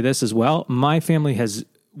sort of say this as well. My family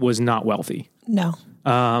was not wealthy. No.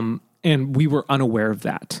 And we were unaware of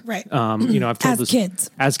that. Right. I've told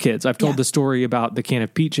As kids. I've told the story about the can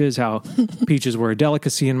of peaches, how peaches were a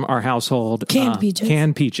delicacy in our household. Canned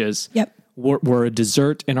peaches. Yep. Were a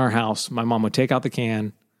dessert in our house. My mom would take out the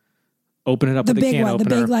can, open it up with a can opener.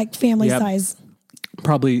 The big like family size.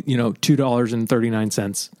 probably,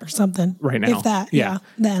 $2.39 or something right now. If that, yeah.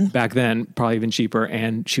 Then back then, probably even cheaper.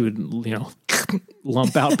 And she would,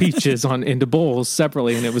 lump out peaches into bowls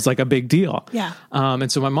separately, and it was like a big deal. Yeah.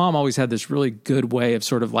 And so my mom always had this really good way of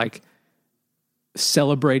sort of like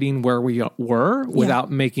celebrating where we were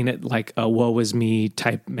without making it like a woe is me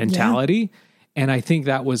type mentality. And I think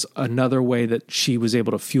that was another way that she was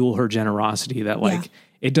able to fuel her generosity, that like,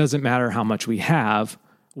 it doesn't matter how much we have,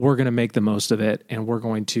 we're going to make the most of it, and we're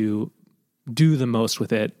going to do the most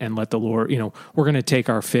with it and let the Lord, we're going to take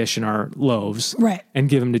our fish and our loaves and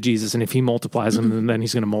give them to Jesus. And if he multiplies them, then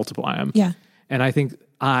he's going to multiply them. Yeah. And I think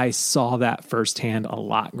I saw that firsthand a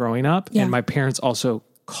lot growing up. Yeah. And my parents also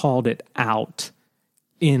called it out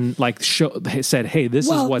in like said, hey, this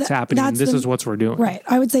is what's happening. And this is what we're doing. Right.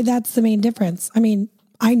 I would say that's the main difference. I mean,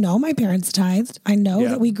 I know my parents tithed. I know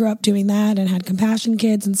that we grew up doing that and had compassion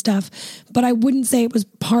kids and stuff, but I wouldn't say it was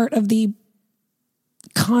part of the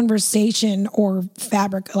conversation or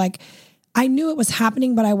fabric. Like, I knew it was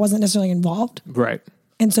happening, but I wasn't necessarily involved. Right.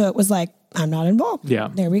 And so it was like, I'm not involved. Yeah.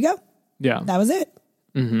 There we go. Yeah. That was it.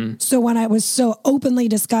 Mm-hmm. So when I was so openly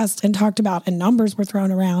discussed and talked about, and numbers were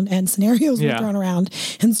thrown around and scenarios were thrown around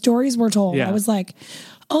and stories were told, I was like,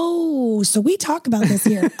 oh, so we talk about this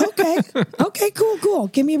here. Okay. Okay, cool.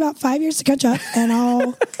 Give me about 5 years to catch up and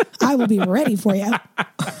I will be ready for you.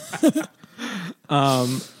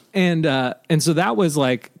 And so that was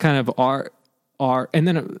like kind of our, and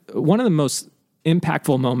then one of the most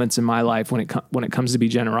impactful moments in my life when it comes to be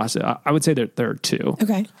generosity, I would say that there are two.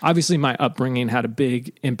 Okay. Obviously my upbringing had a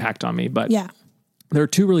big impact on me, but there are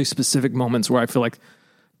two really specific moments where I feel like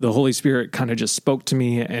the Holy Spirit kind of just spoke to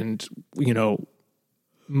me and,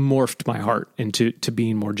 morphed my heart into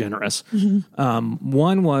being more generous. Mm-hmm.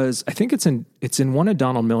 One was, I think it's in one of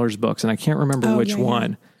Donald Miller's books, and I can't remember which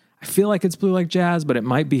one. I feel like it's Blue Like Jazz, but it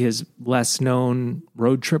might be his less known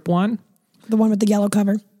road trip one. The one with the yellow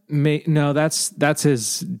cover? No, that's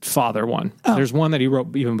his father one. Oh. There's one that he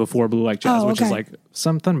wrote even before Blue Like Jazz, which is like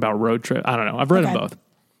something about road trip. I don't know. I've read them both.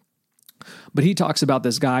 But he talks about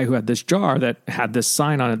this guy who had this jar that had this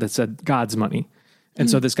sign on it that said God's money. And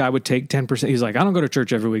so this guy would take 10%. He's like, I don't go to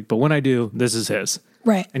church every week, but when I do, this is his.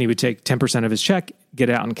 Right. And he would take 10% of his check, get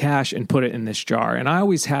it out in cash, and put it in this jar. And I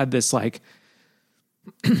always had this like,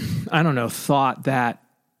 I don't know, thought that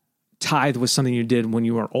tithe was something you did when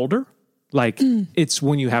you were older. Like it's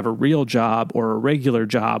when you have a real job or a regular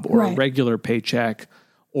job or a regular paycheck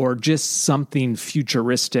or just something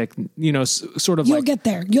futuristic, sort of You'll get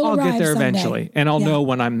there. I'll get there someday. eventually and I'll know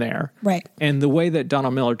when I'm there. Right. And the way that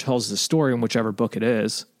Donald Miller tells the story in whichever book it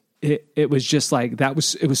is, it was just like, it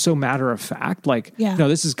was so matter of fact. Like, no,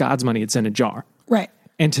 this is God's money. It's in a jar. Right.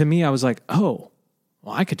 And to me, I was like, oh,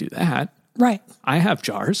 well, I could do that. Right. I have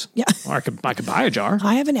jars. Yeah. Or I could buy a jar.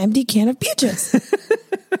 I have an empty can of peaches.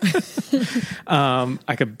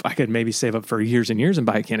 I could maybe save up for years and years and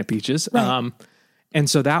buy a can of peaches. Right. And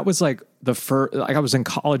so that was like the first, like I was in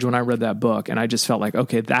college when I read that book and I just felt like,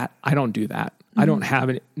 okay, I don't do that. Mm-hmm. I don't have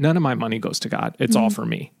it. None of my money goes to God. It's all for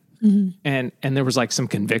me. Mm-hmm. And there was like some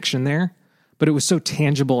conviction there, but it was so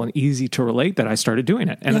tangible and easy to relate that I started doing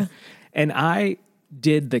it. And I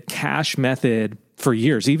did the cash method for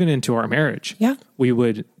years, even into our marriage. Yeah. We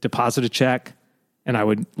would deposit a check and I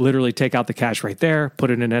would literally take out the cash right there, put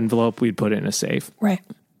it in an envelope. We'd put it in a safe. Right.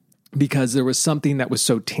 Because there was something that was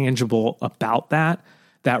so tangible about that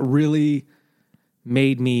really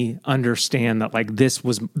made me understand that like this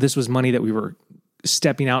was money that we were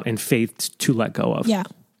stepping out in faith to let go of. Yeah.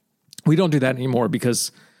 We don't do that anymore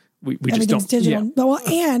because we just don't. Digital. Yeah. Well,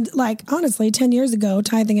 and like honestly, 10 years ago,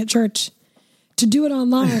 tithing at church, to do it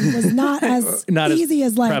online was not as easy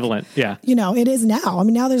as like prevalent. Yeah. It is now. I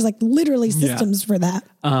mean, now there's like literally systems for that.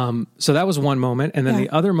 So that was one moment. And then the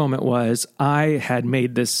other moment was I had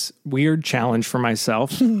made this weird challenge for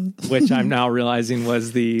myself, which I'm now realizing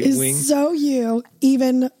was the wing. So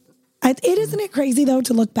isn't it crazy though,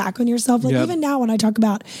 to look back on yourself? Like even now when I talk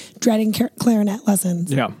about dreading clarinet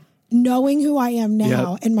lessons, knowing who I am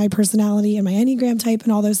now and my personality and my Enneagram type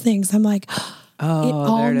and all those things, I'm like, it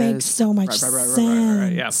all makes so much sense.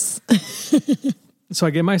 Right. Yeah. So I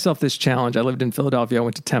gave myself this challenge. I lived in Philadelphia. I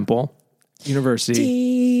went to Temple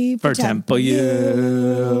University for Temple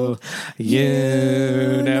University.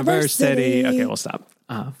 Okay, we'll stop.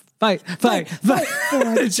 Fight for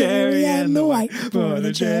the cherry and the white. For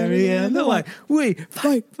the cherry and the white. We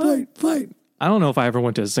fight. I don't know if I ever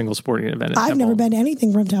went to a single sporting event at Temple. I've never been to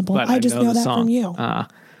anything from Temple. I just know that song from you.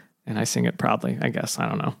 And I sing it proudly, I guess. I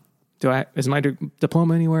don't know. Is my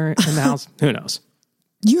diploma anywhere in the house? Who knows?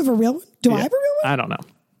 You have a real one? Do I have a real one? I don't know.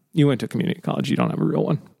 You went to community college. You don't have a real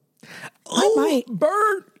one. I might.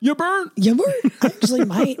 Burn! You burn! You were. I actually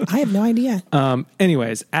might. I have no idea.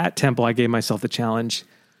 Anyways, at Temple, I gave myself the challenge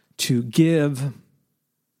to give.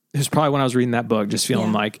 It was probably when I was reading that book, just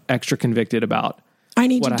feeling like extra convicted about. I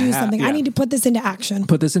need to do something. Yeah. I need to put this into action.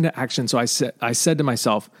 Put this into action. So I said to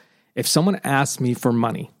myself, if someone asks me for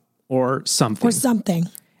money or something,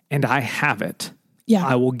 and I have it,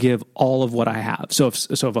 I will give all of what I have. So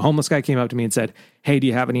if a homeless guy came up to me and said, "Hey, do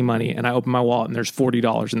you have any money?" and I open my wallet and there's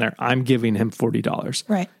 $40 in there, I'm giving him $40.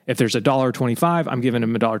 Right. If there's $1.25, I'm giving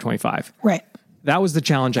him $1.25. Right. That was the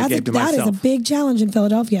challenge I gave to myself. That is a big challenge in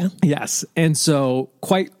Philadelphia. Yes. And so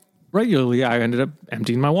quite regularly, I ended up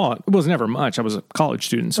emptying my wallet. It was never much. I was a college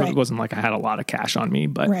student, so it wasn't like I had a lot of cash on me,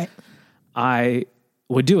 but I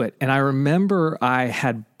would do it. And I remember I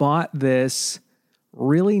had bought this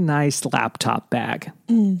really nice laptop bag.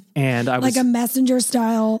 And I was like a messenger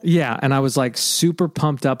style. Yeah. And I was like super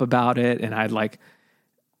pumped up about it. And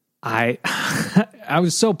I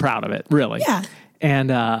was so proud of it, really. Yeah. And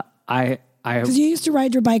because you used to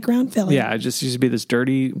ride your bike around Philly. Yeah, I just used to be this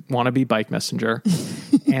dirty wannabe bike messenger.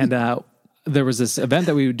 And there was this event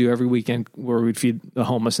that we would do every weekend where we'd feed the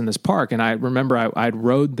homeless in this park. And I remember I'd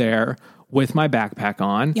rode there with my backpack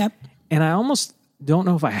on. Yep. And I almost don't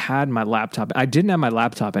know if I had my laptop. I didn't have my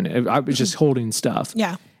laptop in it. I was just holding stuff.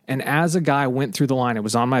 Yeah. And as a guy went through the line, it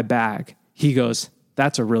was on my bag. He goes,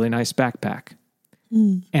 "That's a really nice backpack."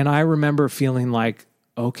 And I remember feeling like,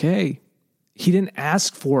 okay, he didn't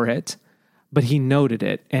ask for it, but he noted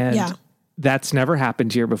it. And that's never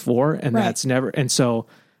happened here before. And that's never. And so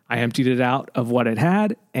I emptied it out of what it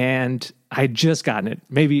had, and I had just gotten it.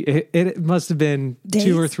 Maybe it must have been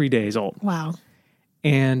 2 or 3 days old. Wow.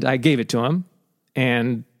 And I gave it to him,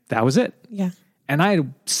 and that was it. Yeah. And I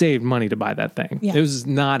had saved money to buy that thing. Yeah. It was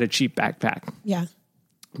not a cheap backpack. Yeah.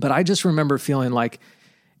 But I just remember feeling like,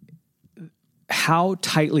 how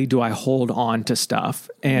tightly do I hold on to stuff?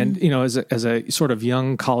 And, you know, as a sort of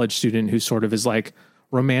young college student who sort of is like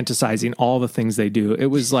romanticizing all the things they do, it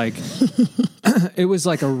was like, it was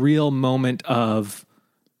like a real moment of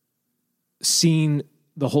seeing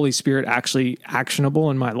the Holy Spirit actually actionable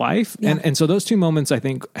in my life. Yeah. And so those two moments, I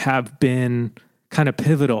think, have been kind of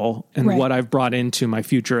pivotal in what I've brought into my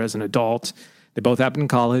future as an adult. They both happened in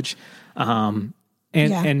college. And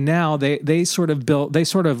now they sort of laid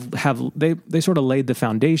the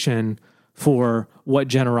foundation for what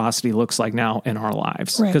generosity looks like now in our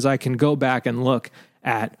lives. Because I can go back and look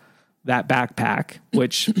at that backpack,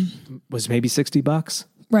 which was maybe $60.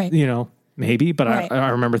 Right. You know, maybe, but I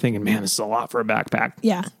remember thinking, man, this is a lot for a backpack.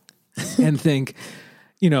 Yeah. And think,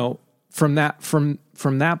 you know, from that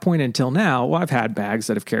point until now, well, I've had bags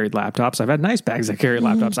that have carried laptops. I've had nice bags that carry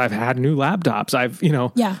laptops. I've had new laptops.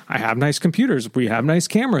 I have nice computers. We have nice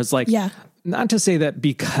cameras. Like, not to say that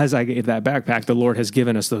because I gave that backpack, the Lord has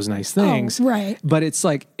given us those nice things. Oh, right. But it's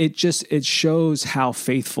like, it shows how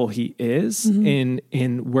faithful he is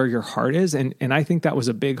in where your heart is. And I think that was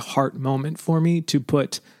a big heart moment for me to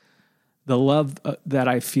put the love that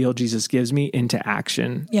I feel Jesus gives me into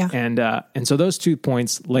action. Yeah. And so those 2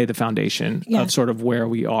 points lay the foundation of sort of where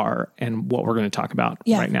we are and what we're going to talk about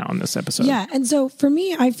right now in this episode. Yeah. And so for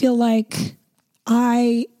me, I feel like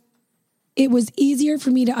it was easier for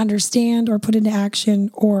me to understand or put into action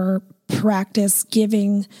or practice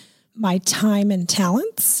giving my time and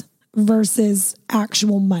talents versus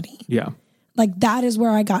actual money. Yeah. Like that is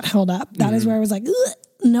where I got held up. That is where I was like,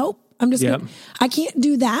 nope. I'm just gonna, I can't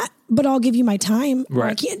do that, but I'll give you my time. Right. Or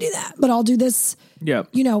I can't do that, but I'll do this,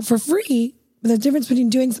 you know, for free. But the difference between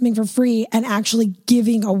doing something for free and actually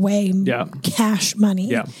giving away cash money.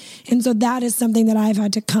 Yeah. And so that is something that I've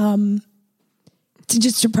had to come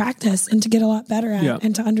to practice and to get a lot better at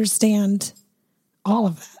and to understand all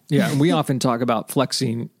of that. Yeah. And we often talk about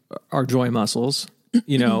flexing our joy muscles,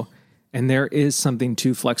 you know, and there is something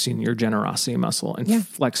to flexing your generosity muscle and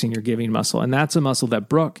flexing your giving muscle. And that's a muscle that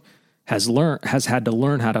Brooke has had to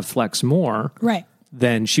learn how to flex more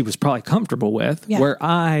than she was probably comfortable with. Yeah. Where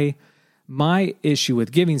my issue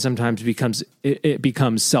with giving sometimes becomes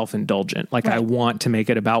self-indulgent. Like I want to make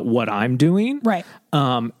it about what I'm doing. Right.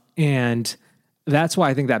 And that's why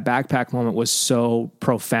I think that backpack moment was so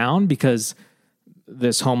profound, because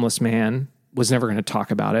this homeless man was never going to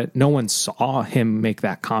talk about it. No one saw him make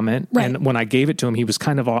that comment. Right. And when I gave it to him, he was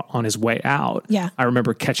kind of on his way out. Yeah. I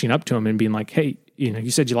remember catching up to him and being like, hey, you know,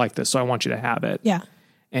 you said you like this, so I want you to have it. Yeah.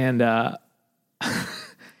 And,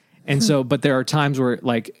 and so, but there are times where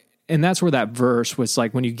like, and that's where that verse was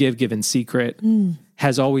like, when you give in secret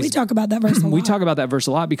has always, we talk about that verse a lot. We talk about that verse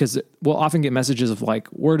a lot because we'll often get messages of like,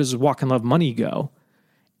 where does Walk in Love money go?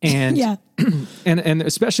 And Yeah. and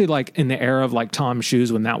especially like in the era of like Tom's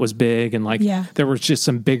Shoes when that was big and like there was just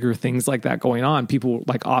some bigger things like that going on. People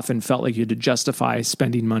like often felt like you had to justify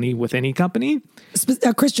spending money with any company.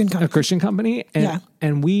 A Christian company. A Christian company.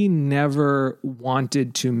 And we never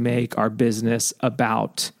wanted to make our business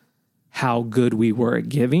about how good we were at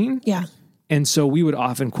giving. Yeah. And so we would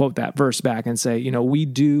often quote that verse back and say, you know, we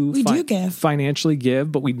do give. financially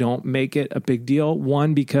give, but we don't make it a big deal.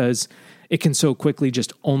 One, because it can so quickly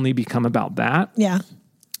just only become about that. Yeah.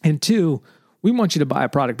 And two, we want you to buy a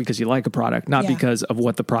product because you like a product, not because of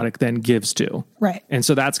what the product then gives to. Right. And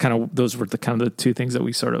so that's kind of, those were the kind of the two things that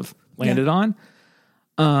we sort of landed on.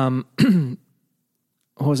 What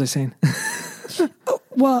was I saying?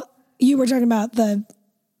 Well, you were talking about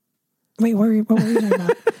wait, what were you talking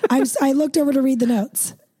about? I looked over to read the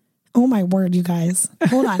notes. Oh my word, you guys.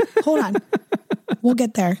 Hold on. We'll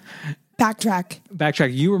get there.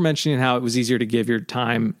 Backtrack. You were mentioning how it was easier to give your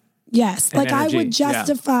time. Yes. Like energy. I would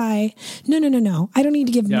justify, no. I don't need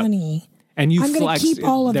to give money. And you I'm going to keep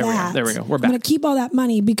all of that. There we go. We're back. I'm going to keep all that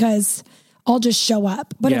money because I'll just show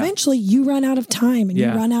up. But eventually you run out of time and you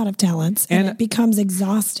run out of talents and it becomes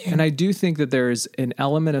exhausting. And I do think that there's an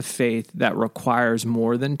element of faith that requires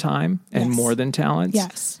more than time and more than talents.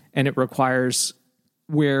 Yes. And it requires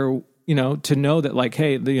where, you know, to know that like,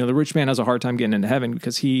 hey, the rich man has a hard time getting into heaven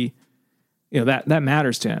because he, you know, that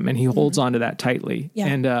matters to him and he holds on to that tightly. Yeah.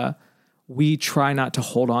 And we try not to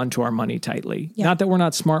hold on to our money tightly. Yeah. Not that we're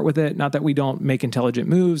not smart with it, not that we don't make intelligent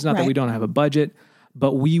moves, not that we don't have a budget,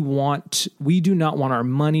 but we do not want our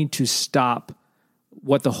money to stop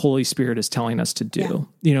what the Holy Spirit is telling us to do.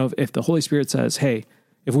 Yeah. You know, if the Holy Spirit says, hey,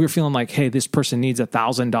 if we're feeling like, hey, this person needs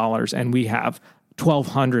 $1,000 and we have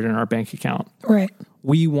 $1,200 in our bank account. Right.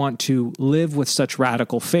 We want to live with such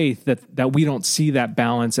radical faith that we don't see that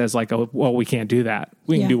balance as like, oh, well, we can't do that.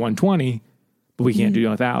 We can do 120, but we can't do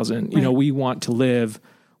 1,000. Right. You know, we want to live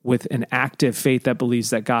with an active faith that believes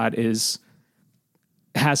that God has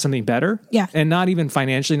something better. Yeah. And not even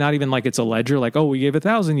financially, not even like it's a ledger, like, oh, we gave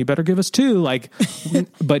 1,000, you better give us 2. Like,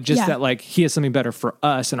 but just that like he has something better for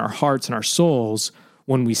us and our hearts and our souls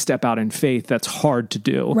when we step out in faith. That's hard to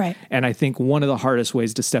do. Right. And I think one of the hardest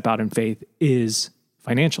ways to step out in faith is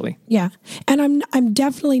financially. Yeah. And I'm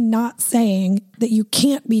definitely not saying that you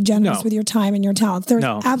can't be generous with your time and your talents. There's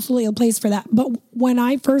absolutely a place for that. But when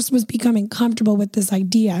I first was becoming comfortable with this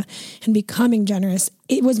idea and becoming generous,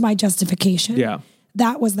 it was my justification. Yeah.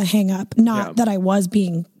 That was the hang up. Not that I was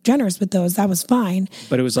being generous with those. That was fine.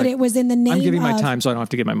 But it was like, it was in the name I'm giving my time so I don't have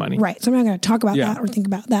to give my money. Right. So I'm not going to talk about that or think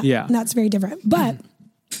about that. Yeah. And that's very different. But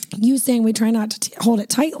you saying we try not to hold it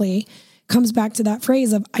tightly comes back to that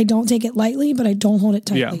phrase of I don't take it lightly, but I don't hold it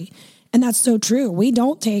tightly. Yeah. And that's so true. We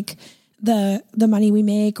don't take the money we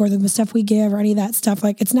make or the stuff we give or any of that stuff.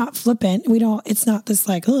 Like it's not flippant. It's not this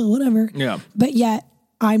like, oh, whatever. Yeah. But yet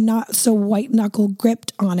I'm not so white knuckle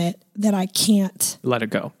gripped on it that I can't let it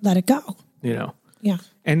go. You know? Yeah.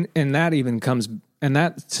 And that even comes, and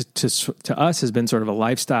that to us has been sort of a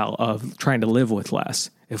lifestyle of trying to live with less.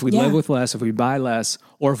 If we live with less, if we buy less,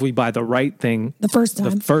 or if we buy the right thing the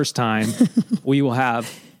first time, we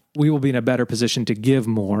will be in a better position to give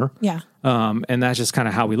more. Yeah. And that's just kind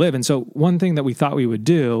of how we live. And so one thing that we thought we would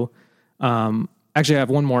do, actually I have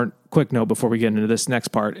one more quick note before we get into this next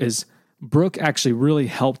part, is Brooke actually really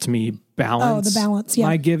helped me balance,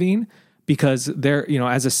 my giving, because there, you know,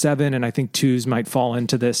 as a 7, and I think 2s might fall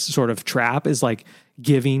into this sort of trap, is like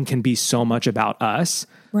giving can be so much about us.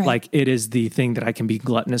 Right. Like it is the thing that I can be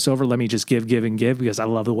gluttonous over. Let me just give because I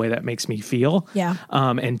love the way that makes me feel. Yeah.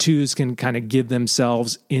 And 2s can kind of give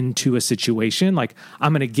themselves into a situation. Like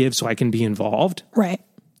I'm going to give so I can be involved. Right.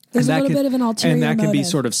 There's a little bit of an ulterior motive. And that can be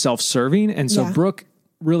motive. sort of self-serving. And so Brooke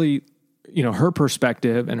really, you know, her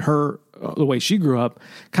perspective and the way she grew up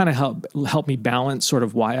kind of help me balance sort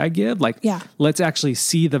of why I give. Like, let's actually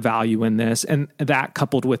see the value in this. And that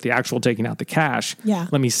coupled with the actual taking out the cash,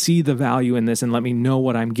 let me see the value in this and let me know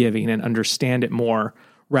what I'm giving and understand it more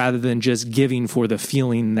rather than just giving for the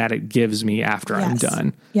feeling that it gives me after I'm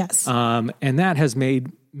done. Yes. And that has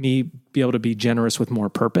made me be able to be generous with more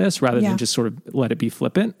purpose rather than just sort of let it be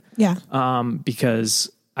flippant. Yeah.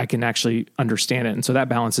 Because I can actually understand it. And so that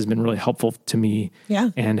balance has been really helpful to me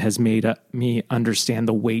and has made me understand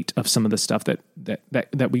the weight of some of the stuff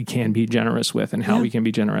that we can be generous with and how we can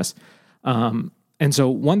be generous. And so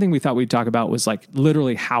one thing we thought we'd talk about was like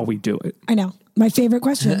literally how we do it. I know. My favorite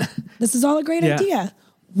question. This is all a great idea.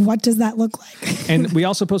 what does that look like? And we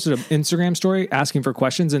also posted an Instagram story asking for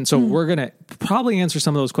questions. And so we're going to probably answer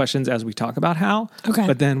some of those questions as we talk about how. Okay.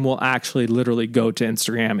 But then we'll actually literally go to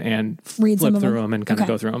Instagram and Read some flip of through them. them and kind of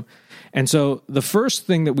go through them. And so the first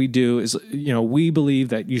thing that we do is, we believe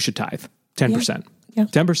that you should tithe 10%. Yeah.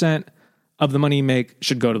 10% of the money you make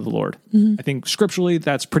should go to the Lord. I think scripturally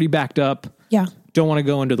that's pretty backed up. Yeah. Don't want to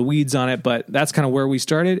go into the weeds on it, but that's kind of where we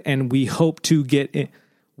started. And we hope to get it.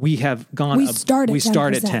 We have gone We up. start at we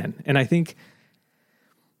start at 10%. 10. And I think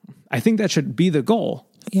that should be the goal.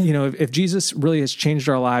 Yeah. If Jesus really has changed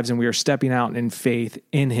our lives and we are stepping out in faith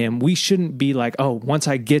in him, we shouldn't be like, oh, once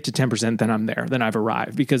I get to 10%, then I'm there, then I've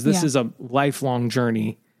arrived, because this is a lifelong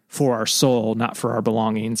journey for our soul, not for our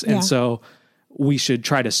belongings. And so we should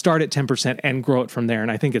try to start at 10% and grow it from there.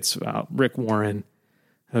 And I think it's Rick Warren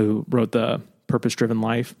who wrote the Purpose-Driven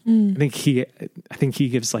Life. I think he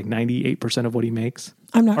gives like 98% of what he makes.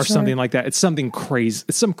 I'm not or sure. something like that. It's something crazy.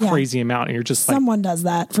 It's some crazy amount. And you're just like, Someone does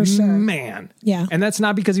that for sure. man. Yeah. And that's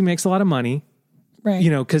not because he makes a lot of money, Right.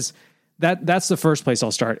 because that's the first place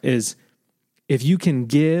I'll start is if you can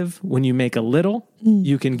give when you make a little,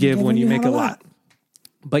 you can give when you make a lot.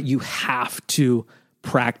 But you have to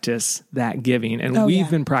practice that giving. And we've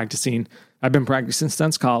been practicing. I've been practicing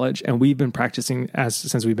since college, and we've been practicing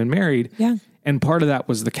since we've been married. Yeah. And part of that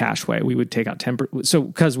was the cash way. We would take out 10%. So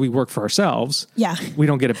because we work for ourselves, Yeah. we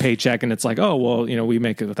don't get a paycheck, and it's like, oh, well, we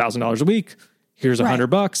make $1,000 a week. Here's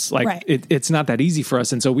 $100. Like it's not that easy for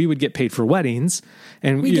us. And so we would get paid for weddings,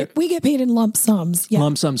 and We get paid in lump sums. Yeah.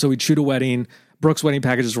 lump sum. So we'd shoot a wedding. Brooke's wedding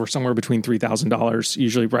packages were somewhere between $3,000,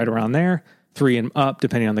 usually right around there, 3 and up,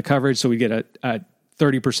 depending on the coverage. So we get a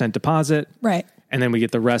 30% deposit. Right. And then we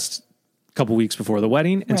get the rest a couple weeks before the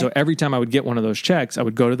wedding. And so every time I would get one of those checks, I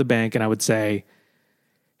would go to the bank and I would say,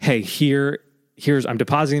 hey, here's, I'm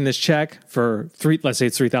depositing this check for let's say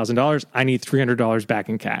it's $3,000. I need $300 back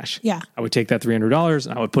in cash. Yeah. I would take that $300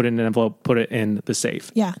 and I would put it in an envelope, put it in the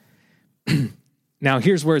safe. Yeah. Now,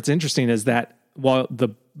 here's where it's interesting is that while the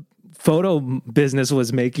photo business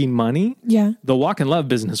was making money, the Walk in Love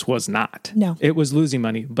business was not. No. It was losing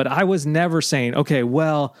money. But I was never saying, okay,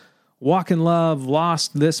 well, Walk in Love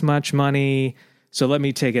lost this much money, so let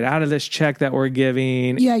me take it out of this check that we're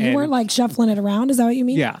giving. Yeah. You weren't like shuffling it around. Is that what you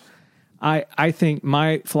mean? Yeah. I think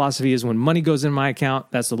my philosophy is when money goes in my account,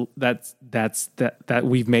 that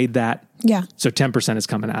we've made that. Yeah. So 10% is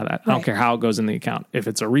coming out of that. I don't care how it goes in the account. If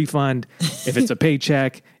it's a refund, if it's a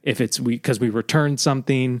paycheck, if it's because we returned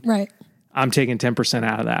something, Right. I'm taking 10%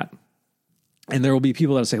 out of that. And there will be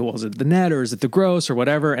people that say, well, is it the net or is it the gross or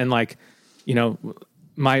whatever? And like,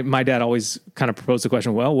 my dad always kind of proposed the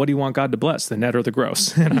question, well, what do you want God to bless, the net or the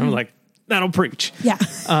gross? And I'm like, that'll preach. Yeah.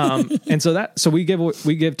 And so we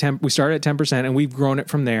started at 10% and we've grown it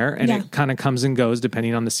from there, and it kind of comes and goes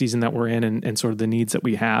depending on the season that we're in and sort of the needs that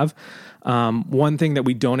we have. One thing that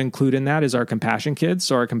we don't include in that is our compassion kids.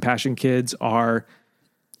 So our compassion kids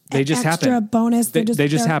they just extra happen. bonus. They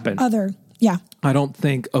just happen. Other. Yeah. I don't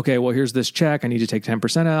think, okay, well, here's this check. I need to take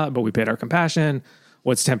 10% out, but we paid our compassion.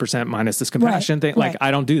 What's 10% minus this compassion thing? Like,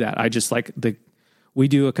 I don't do that. I just we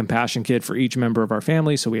do a compassion kit for each member of our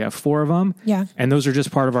family. So we have 4 of them. Yeah. And those are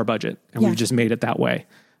just part of our budget. And we've just made it that way.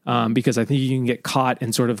 Because I think you can get caught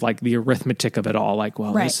in sort of like the arithmetic of it all. Like,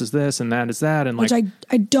 well, this is this and that is that. And which I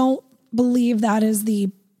don't believe that is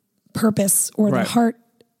the purpose or the heart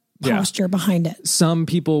posture behind it. Some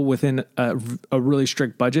people within a really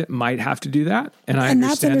strict budget might have to do that. And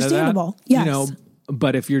that's understandable. That, yes.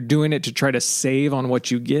 But if you're doing it to try to save on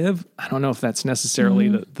what you give, I don't know if that's necessarily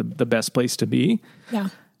the best place to be. Yeah.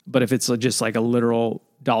 But if it's just like a literal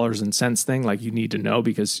dollars and cents thing, like you need to know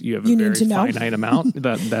because you have a very finite amount,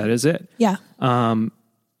 that is it. Yeah. So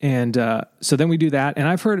then we do that. And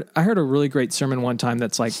I heard a really great sermon one time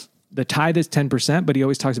that's like the tithe is 10%, but he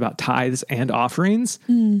always talks about tithes and offerings,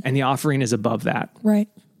 and the offering is above that. Right.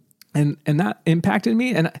 And that impacted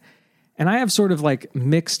me. And I have sort of like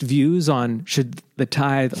mixed views on should the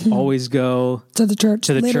tithe always go to the church,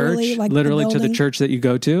 literally to the church that you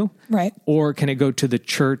go to, right? Or can it go to the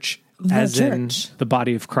church in the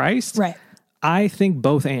body of Christ, right? I think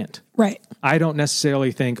both and right. I don't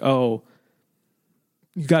necessarily think, oh,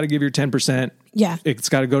 you got to give your 10%. Yeah, it's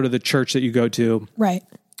got to go to the church that you go to, right?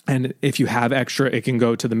 And if you have extra, it can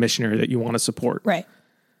go to the missionary that you want to support, right?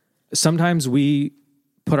 Sometimes we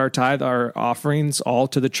put our offerings all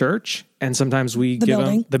to the church, and sometimes we give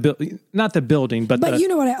them not the building, but you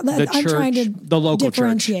know what I'm church, trying to the local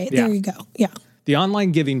differentiate. Church. Yeah. There you go. Yeah. The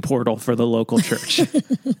online giving portal for the local church.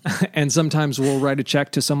 And sometimes we'll write a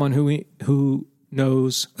check to someone who we know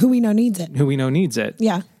needs it.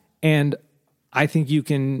 Yeah. And I think you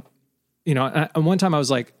can, one time I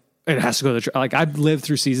was like, it has to go to the church. Like I've lived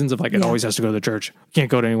through seasons of like, it always has to go to the church. Can't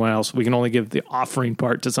go to anyone else. We can only give the offering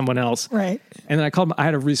part to someone else. Right. And then I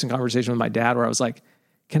had a recent conversation with my dad where I was like,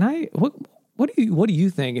 what do you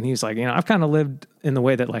think? And he's like, I've kind of lived in the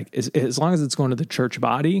way that like, as long as it's going to the church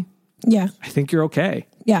body, yeah, I think you're okay.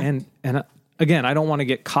 Yeah. And again, I don't want to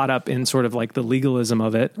get caught up in sort of like the legalism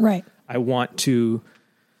of it. Right. I want to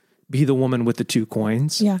be the woman with the 2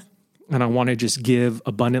 coins. Yeah. And I want to just give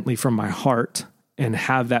abundantly from my heart and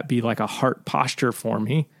have that be like a heart posture for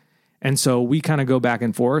me. And so we kind of go back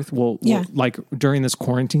and forth. Well, like during this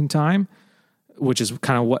quarantine time, which is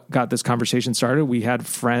kind of what got this conversation started, we had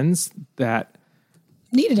friends that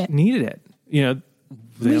needed it.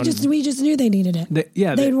 We just knew they needed it.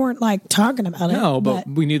 They weren't like talking about it. No, but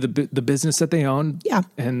we knew the business that they owned. Yeah.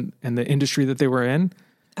 And the industry that they were in.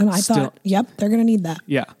 And I thought, yep, they're going to need that.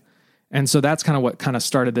 Yeah. And so that's kind of what kind of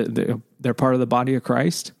started they're part of the body of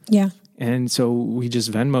Christ. Yeah. And so we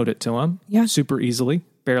just Venmo'd it to them. Yeah. Super easily,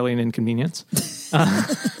 barely an inconvenience.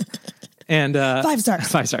 And 5 stars.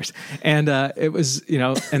 5 stars. And it was,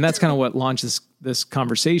 and that's kind of what launched this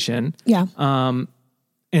conversation. Yeah.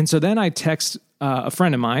 And so then I text a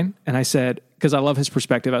friend of mine and I said, because I love his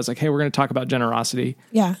perspective, I was like, hey, we're going to talk about generosity.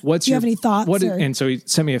 Yeah. Do you have any thoughts? And so he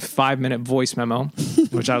sent me a 5-minute voice memo,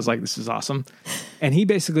 which I was like, this is awesome. And he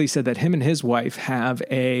basically said that him and his wife have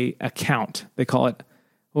a account. They call it,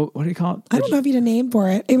 what do you call it? I don't know if you had a name for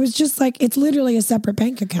it. It was just like, it's literally a separate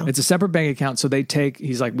bank account. It's a separate bank account. So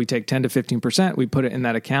he's like, we take 10 to 15%. We put it in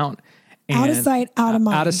that account. Out of sight, out of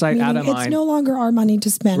mind. Out of sight, out of mind. It's no longer our money to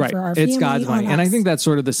spend for our family. It's God's money. And I think that's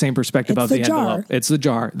sort of the same perspective of the envelope. It's the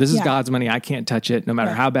jar. This is God's money. I can't touch it. No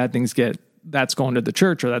matter how bad things get, that's going to the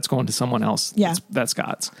church or that's going to someone else. Yeah. That's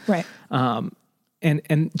God's. Right.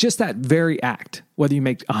 And just that very act, whether you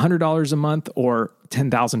make $100 a month or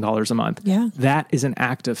 $10,000 a month, that is an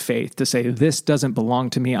act of faith to say, this doesn't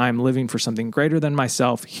belong to me. I'm living for something greater than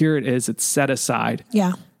myself. Here it is. It's set aside.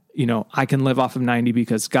 Yeah. I can live off of 90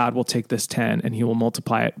 because God will take this 10 and he will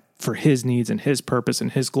multiply it for his needs and his purpose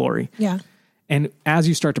and his glory. Yeah. And as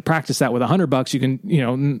you start to practice that with $100, you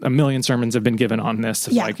can, a million sermons have been given on this.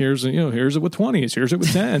 It's like, here's it with 20s, here's it with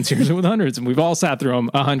 10s, here's it with 100s. And we've all sat through them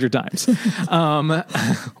 100 times,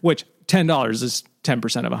 which $10 is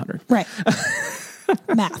 10% of 100. Right.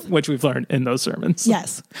 Math. Which we've learned in those sermons.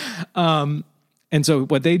 Yes. And so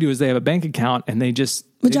what they do is they have a bank account and they just...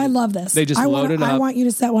 I love this. They just load it up. I want you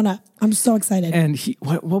to set one up. I'm so excited. And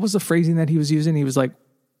what was the phrasing that he was using? He was like,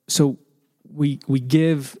 so we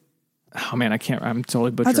give... Oh man, I'm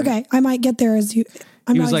totally butchering. That's okay. I might get there as you...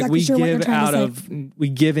 I'm not exactly sure what you're trying to say. We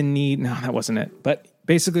give in need. No, that wasn't it. But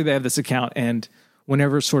basically they have this account and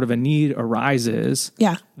whenever sort of a need arises,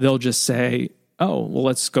 they'll just say... Oh, well,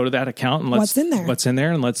 let's go to that account and what's in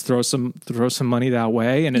there and let's throw some money that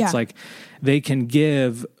way. And it's like they can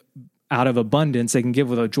give out of abundance. They can give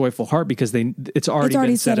with a joyful heart because it's already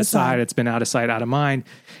been set aside. It's been out of sight, out of mind.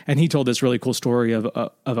 And he told this really cool story of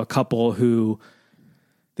a couple who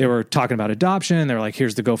they were talking about adoption. They're like,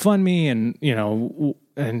 here's the GoFundMe and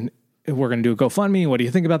we're going to do a GoFundMe. What do you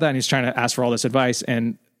think about that? And he's trying to ask for all this advice.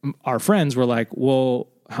 And our friends were like, well,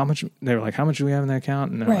 how much? They were like, how much do we have in the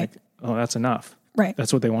account? And they're like, oh, that's enough. Right.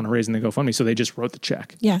 That's what they want to raise in the GoFundMe. So they just wrote the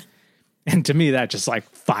check. Yeah. And to me, that just like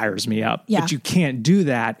fires me up. Yeah. But you can't do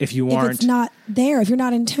that if you aren't. If it's not there, if you're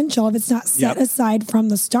not intentional, if it's not set aside from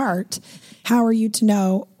the start, how are you to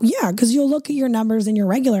know? Yeah. Because you'll look at your numbers in your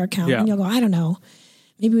regular account and you'll go, I don't know,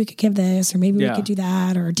 maybe we could give this or maybe we could do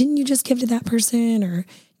that. Or didn't you just give to that person? Or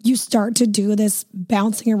you start to do this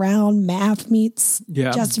bouncing around, math meets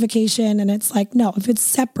justification. And it's like, no, if it's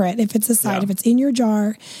separate, if it's aside, if it's in your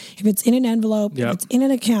jar, if it's in an envelope, if it's in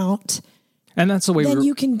an account, and that's the way then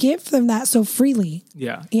you can give them that so freely.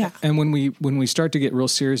 Yeah. Yeah. And when we start to get real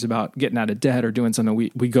serious about getting out of debt or doing something,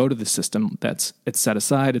 we go to the system it's set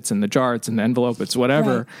aside, it's in the jar, it's in the envelope, it's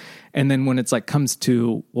whatever. Right. And then when it's like comes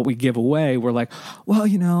to what we give away, we're like, well,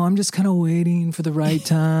 I'm just kind of waiting for the right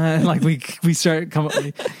time. Like we start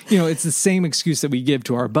coming, it's the same excuse that we give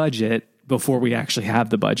to our budget before we actually have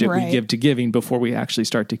the budget. Right. We give to giving before we actually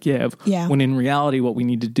start to give. Yeah. When in reality, what we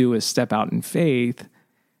need to do is step out in faith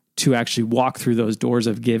to actually walk through those doors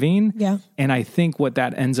of giving. Yeah. And I think what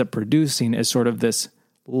that ends up producing is sort of this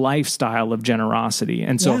lifestyle of generosity.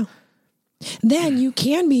 And so then you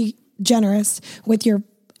can be generous with your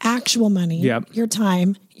actual money, your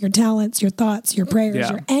time, your talents, your thoughts, your prayers,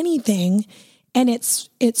 your anything. And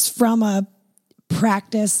it's from a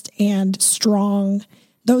practiced and strong,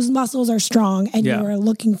 those muscles are strong and you are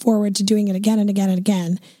looking forward to doing it again and again and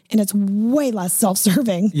again. And it's way less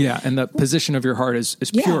self-serving. Yeah. And the position of your heart is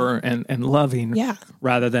pure and loving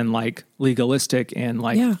rather than like legalistic and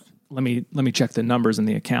like let me check the numbers in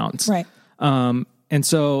the accounts. Right. And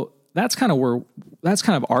so that's kind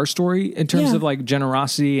of our story in terms of like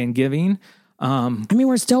generosity and giving. I mean,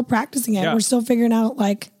 we're still practicing it. Yeah. We're still figuring out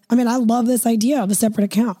I love this idea of a separate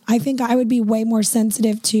account. I think I would be way more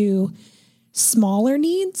sensitive to smaller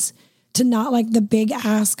needs, to not like the big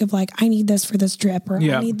ask of like, I need this for this trip, or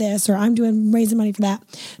I need this, or I'm raising money for that.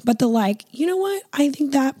 But the like, you know what? I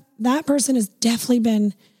think that person has definitely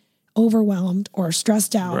been overwhelmed or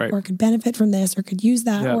stressed out, or could benefit from this, or could use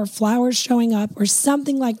that, or flowers showing up, or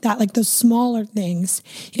something like that. Like those smaller things.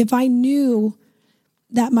 If I knew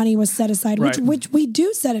that money was set aside, which we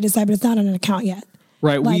do set it aside, but it's not on an account yet.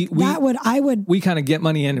 Right. Like we kind of get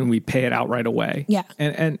money in and we pay it out right away. Yeah.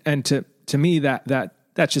 And to me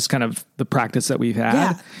that's just kind of the practice that we've had.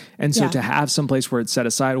 Yeah. And so to have some place where it's set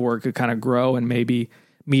aside where it could kind of grow and maybe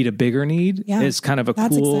meet a bigger need is kind of a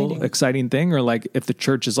cool, exciting thing. Or like if the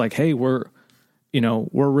church is like, hey, we're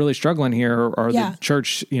really struggling here, or the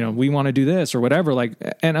church, we want to do this or whatever. Like,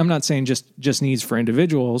 and I'm not saying just needs for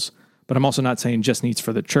individuals, but I'm also not saying just needs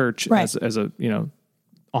for the church as a,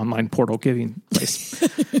 online portal giving place.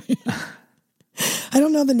 I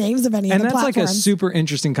don't know the names of any of the platforms. And that's like a super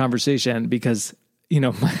interesting conversation because,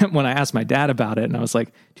 when I asked my dad about it and I was like,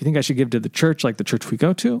 do you think I should give to the church, like the church we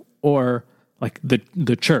go to, or like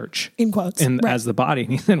the church in quotes as the body?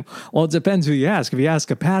 And he said, well, it depends who you ask. If you ask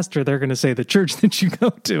a pastor, they're going to say the church that you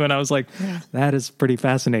go to. And I was like, that is pretty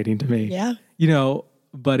fascinating to me. Yeah.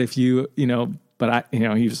 But if you, but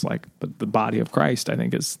he was like, but the body of Christ, I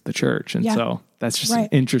think, is the church. And so that's just an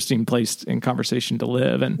interesting place in conversation to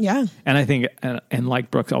live. And, and I think, and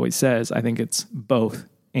like Brooke always says, I think it's both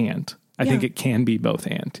and. I think it can be both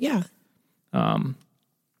and. Yeah.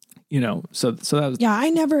 So that was. Yeah.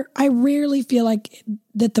 I rarely feel like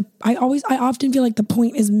that I often feel like the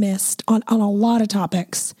point is missed on a lot of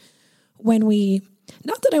topics when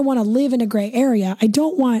not that I want to live in a gray area. I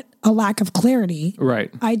don't want a lack of clarity.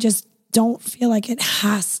 Right. I just don't feel like it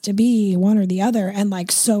has to be one or the other and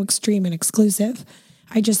like so extreme and exclusive.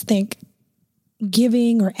 I just think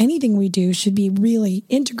giving or anything we do should be really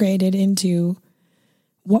integrated into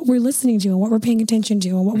what we're listening to and what we're paying attention to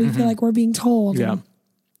and what we feel like we're being told. Yeah.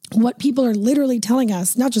 And what people are literally telling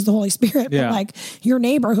us, not just the Holy Spirit, but like your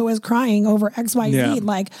neighbor who is crying over XYZ,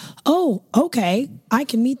 like, oh, okay, I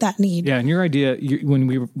can meet that need. Yeah. And your idea, when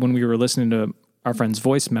we were listening to our friend's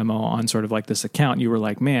voice memo on sort of like this account, you were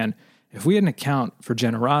like, man, if we had an account for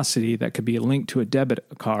generosity that could be linked to a debit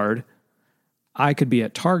card, I could be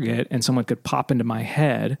at Target and someone could pop into my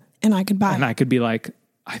head and I could buy. And I could be like,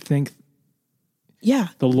 I think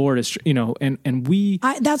the Lord is, and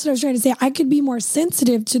that's what I was trying to say. I could be more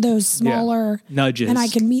sensitive to those smaller nudges, and I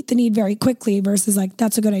could meet the need very quickly versus like,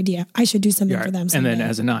 that's a good idea. I should do something for them someday. And then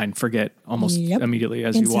as a 9, forget almost immediately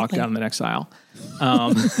as you walk down the next aisle.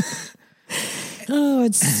 Oh,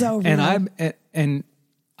 it's so real. And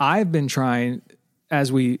I've been trying,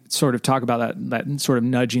 as we sort of talk about that sort of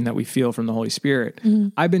nudging that we feel from the Holy Spirit,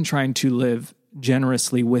 I've been trying to live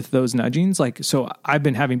generously with those nudgings. Like, so I've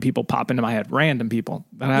been having people pop into my head, random people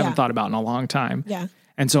that I haven't thought about in a long time. Yeah.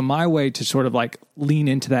 And so my way to sort of like lean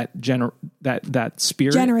into that generous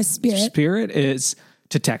spirit is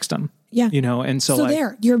to text them. Yeah. And so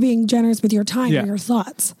like, you're being generous with your time and your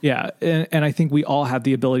thoughts. Yeah. And I think we all have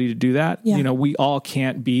the ability to do that. Yeah. We all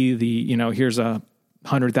can't be the, here's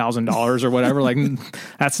 $100,000 or whatever. Like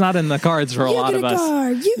that's not in the cards for a lot of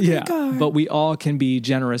us. You get a card. But we all can be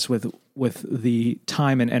generous with the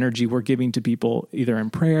time and energy we're giving to people, either in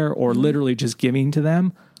prayer or literally just giving to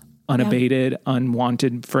them unabated,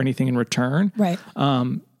 unwanted for anything in return. Right.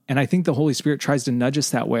 And I think the Holy Spirit tries to nudge us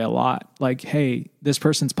that way a lot. Like, hey, this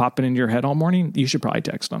person's popping into your head all morning. You should probably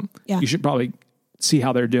text them. Yeah. You should probably see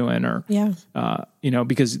how they're doing, or,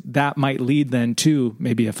 because that might lead then to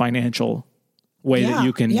maybe a financial way that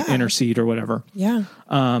you can intercede or whatever. Yeah.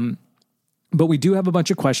 But we do have a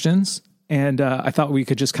bunch of questions, and I thought we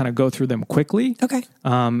could just kind of go through them quickly. Okay.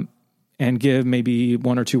 And give maybe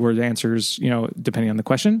 1 or 2 word answers, depending on the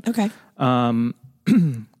question. Okay.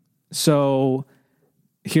 So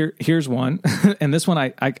here's one, and this one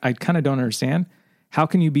I kind of don't understand. How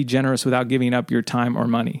can you be generous without giving up your time or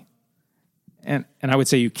money? And I would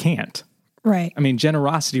say you can't. Right. I mean,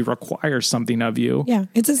 generosity requires something of you. Yeah,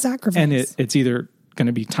 it's a sacrifice. And it's either going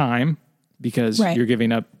to be time because you're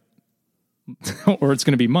giving up, or it's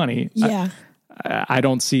going to be money. Yeah. I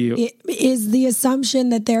don't see... It is the assumption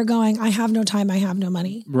that they're going, I have no time, I have no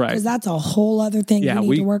money. Right. Because that's a whole other thing you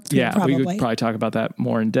need to work through, probably. We could probably talk about that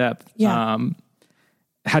more in depth. Yeah.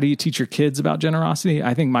 How do you teach your kids about generosity?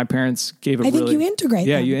 I think my parents gave I think you integrate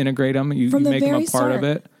them. You integrate them. You make them a part of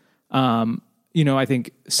it. I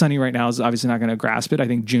think Sunny right now is obviously not going to grasp it. I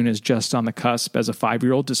think June is just on the cusp as a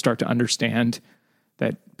 5-year-old to start to understand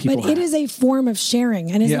that people. But it is a form of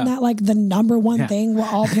sharing. And isn't that like the number one thing where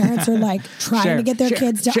all parents are like trying to get their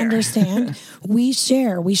kids to understand? We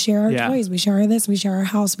share our toys. We share our this. We share our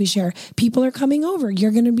house. We share. People are coming over.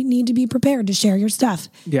 You're going to need to be prepared to share your stuff.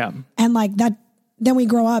 Yeah. And like that, then we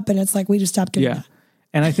grow up and it's like we just stop doing that.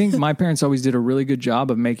 And I think my parents always did a really good job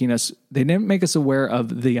of they didn't make us aware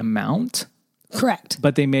of the amount. Correct.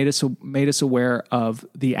 But they made us aware of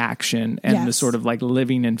the action and the sort of like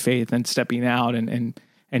living in faith and stepping out and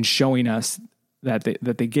showing us that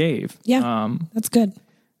they gave. Yeah. That's good.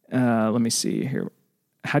 Let me see here.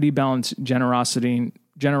 How do you balance generosity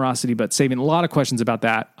but saving? A lot of questions about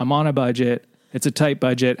that. I'm on a budget. It's a tight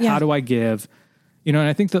budget. Yeah. How do I give? And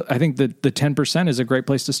I think the 10% is a great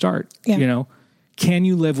place to start. Yeah. Can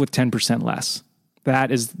you live with 10% less?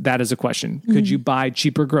 That is a question. Could you buy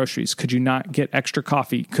cheaper groceries? Could you not get extra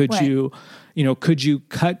coffee? Could you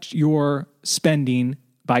cut your spending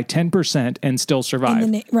by 10% and still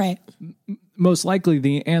survive? Right. Most likely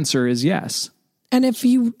the answer is yes. And if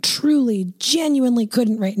you truly, genuinely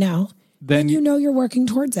couldn't right now, then you're working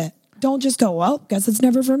towards it. Don't just go, well, guess it's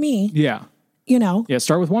never for me. Yeah. Yeah,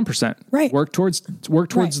 start with 1%. Right. Work towards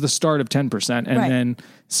the start of 10% and then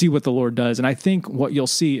see what the Lord does. And I think what you'll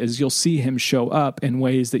see him show up in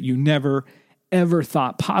ways that you never, ever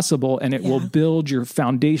thought possible. And it will build your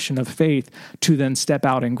foundation of faith to then step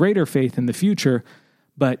out in greater faith in the future.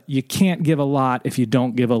 But you can't give a lot if you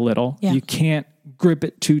don't give a little. Yeah. You can't grip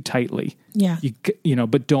it too tightly. Yeah.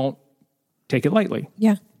 But don't take it lightly.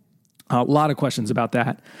 Yeah. A lot of questions about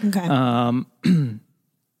that. Okay.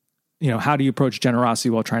 How do you approach generosity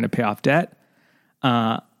while trying to pay off debt?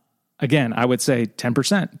 Again, I would say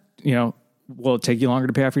 10%. Will it take you longer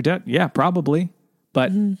to pay off your debt? Yeah, probably.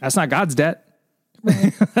 But that's not God's debt.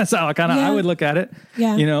 Right. That's how I would look at it.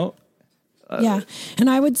 Yeah. Yeah. And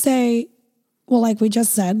I would say, well, like we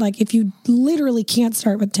just said, like if you literally can't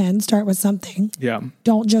start with 10, start with something. Yeah.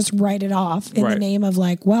 Don't just write it off in the name of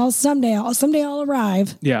like, well, someday I'll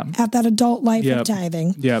arrive at that adult life of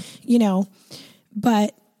tithing. Yep.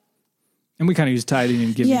 But and we kind of use tithing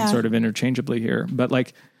and giving sort of interchangeably here. But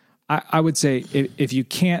like, I would say if you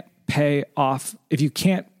can't if you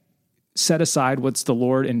can't set aside what's the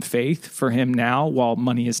Lord in faith for him now while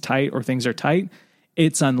money is tight or things are tight,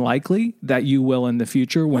 it's unlikely that you will in the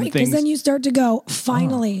future when things... Because then you start to go,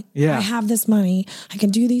 finally, I have this money. I can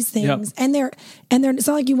do these things. Yep. And it's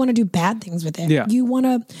not like you want to do bad things with it. Yeah. You want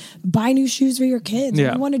to buy new shoes for your kids.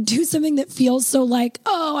 Yeah. You want to do something that feels so like,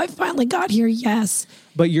 oh, I finally got here. Yes.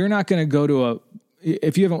 But you're not going to go to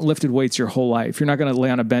if you haven't lifted weights your whole life, you're not going to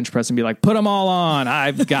lay on a bench press and be like, put them all on.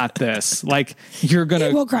 I've got this. Like you're going to...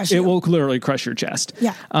 It will crush you. It will literally crush your chest.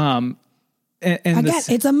 Yeah. And again,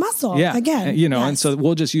 it's a muscle. Yeah. Again. And so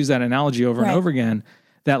we'll just use that analogy over and over again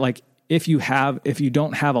that like, if you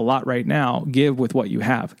don't have a lot right now, give with what you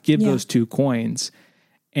have. Give those 2 coins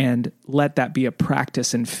and let that be a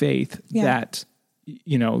practice in faith that,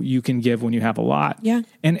 you can give when you have a lot. Yeah.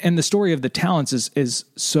 And the story of the talents is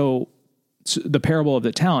so the parable of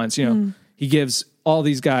the talents, he gives all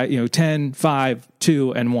these guys, 10, 5,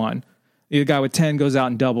 2, and 1. The guy with 10 goes out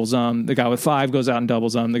and doubles them. The guy with 5 goes out and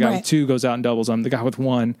doubles them. The guy with 2 goes out and doubles them. The guy with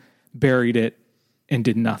 1 buried it and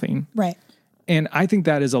did nothing. Right. And I think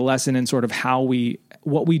that is a lesson in sort of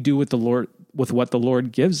what we do with the Lord, with what the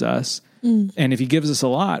Lord gives us. And if he gives us a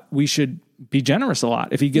lot, we should be generous a lot.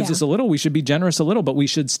 If he gives us a little, we should be generous a little, but we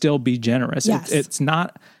should still be generous. Yes. It's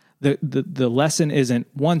not... The lesson isn't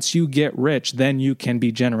once you get rich, then you can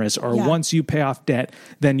be generous, or once you pay off debt,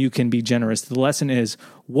 then you can be generous. The lesson is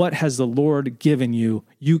what has the Lord given you?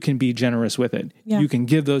 You can be generous with it. Yeah. You can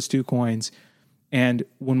give those 2 coins. And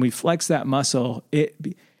when we flex that muscle, it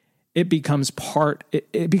becomes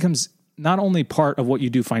it becomes not only part of what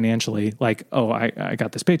you do financially, like, oh, I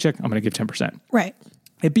got this paycheck, I'm going to give 10%. Right.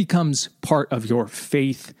 It becomes part of your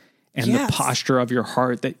faith and the posture of your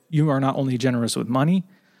heart that you are not only generous with money,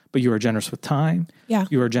 but you are generous with time. Yeah.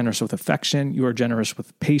 You are generous with affection. You are generous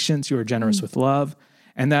with patience. You are generous with love.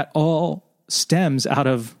 And that all stems out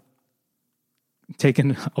of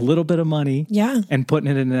taking a little bit of money and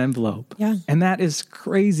putting it in an envelope. Yeah. And that is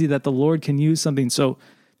crazy that the Lord can use something so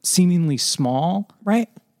seemingly small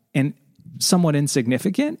and somewhat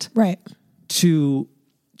insignificant to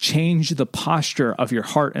change the posture of your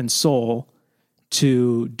heart and soul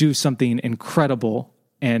to do something incredible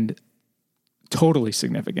and totally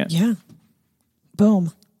significant. Yeah.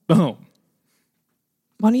 Boom.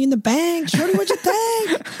 Money in the bank. Shorty, what'd you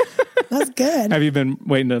think? That's good. Have you been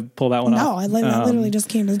waiting to pull that one off? No, I literally just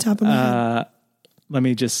came to the top of my head. Let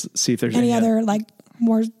me just see if there's any other like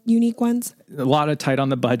more unique ones? A lot of tight on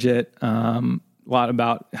the budget. A lot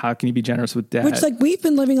about how can you be generous with debt. Which, like, we've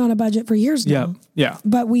been living on a budget for years now. Yeah.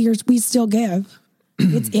 But we still give.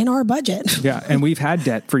 It's in our budget. Yeah. And we've had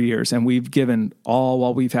debt for years, and we've given all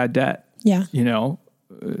while we've had debt. Yeah. You know?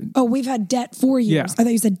 Oh, we've had debt for years. Yeah. I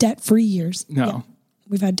thought you said debt-free years. No. Yeah.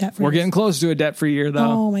 We've had debt for We're years. getting close to a debt-free year,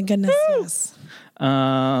 though. Oh, my goodness. Yes.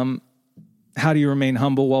 How do you remain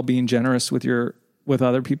humble while being generous with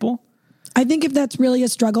other people? I think if that's really a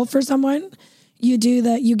struggle for someone, you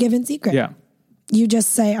give in secret. Yeah. You just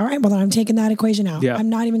say, all right, well, then I'm taking that equation out. Yeah. I'm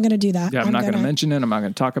not even going to do that. Yeah, I'm not going to mention it. I'm not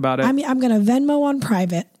going to talk about it. I'm going to Venmo on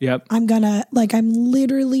private. Yep. I'm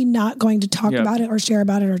literally not going to talk about it or share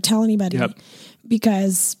about it or tell anybody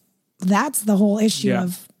because that's the whole issue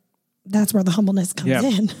of that's where the humbleness comes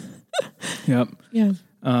in. Yep. Yeah.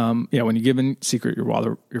 When you give in secret,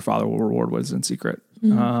 your father will reward what is in secret.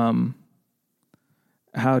 Mm-hmm.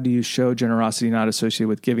 How do you show generosity not associated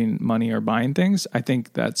with giving money or buying things? I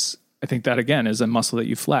think that again is a muscle that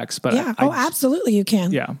you flex, but absolutely you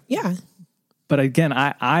can. Yeah. Yeah. But again,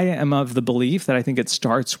 I am of the belief that I think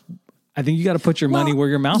you got to put your money where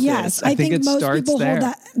your mouth is. Yes. I think it most starts people there.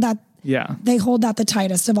 Hold that. Yeah. They hold that the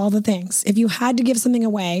tightest of all the things. If you had to give something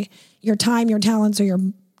away, your time, your talents, or your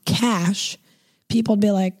cash, people would be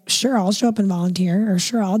like, sure, I'll show up and volunteer, or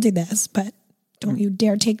sure, I'll do this, but don't you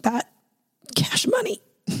dare take that cash money.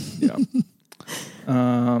 Yeah.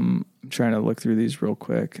 I'm trying to look through these real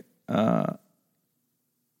quick. I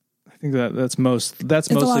think that's mostly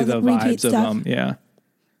the vibes of them. Yeah.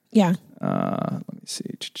 Yeah. Let me see.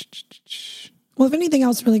 Well, if anything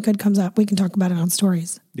else really good comes up, we can talk about it on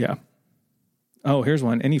stories. Yeah. Oh, here's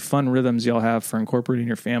one. Any fun rhythms y'all have for incorporating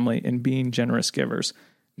your family and being generous givers?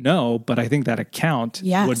 No, but I think that account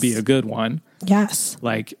would be a good one. Yes.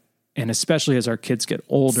 And especially as our kids get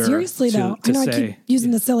older. Seriously, though, I know I keep using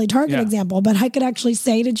the silly Target example, but I could actually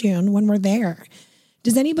say to June when we're there,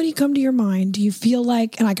 does anybody come to your mind? Do you feel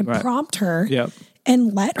like, and I could prompt her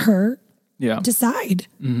and let her decide.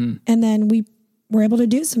 Mm-hmm. And then we were able to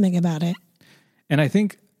do something about it. And I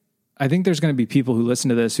think there's going to be people who listen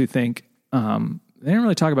to this who think they didn't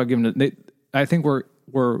really talk about giving. I think we're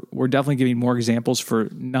definitely giving more examples for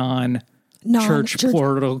non-church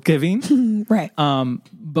portal giving, right?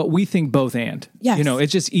 But we think both and. Yes.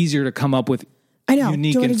 It's just easier to come up with. I know.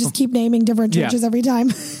 Unique Do you want to just keep naming different churches every time?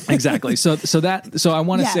 Exactly. So I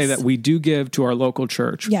want to say that we do give to our local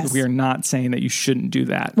church. Yes. We are not saying that you shouldn't do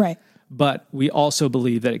that. Right. But we also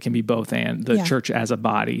believe that it can be both and the church as a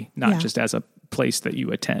body, not just as a place that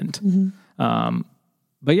you attend. Mm-hmm.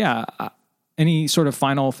 But any sort of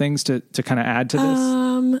final things to kind of add to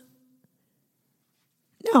this?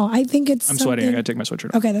 No, I think it's I'm sweating. I got to take my sweatshirt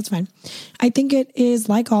off. Okay, that's fine. I think it is,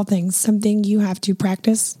 like all things, something you have to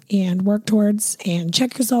practice and work towards and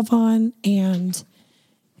check yourself on and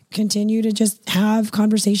continue to just have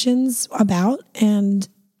conversations about, and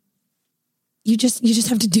you just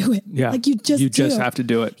have to do it. Yeah. You just have to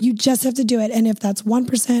do it. You just have to do it. And if that's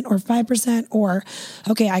 1% or 5% or,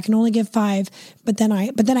 okay, I can only give 5, but then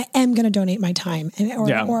I am going to donate my time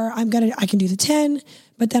or I can do the 10,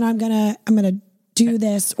 but then I'm going to do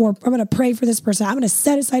this, or I'm going to pray for this person. I'm going to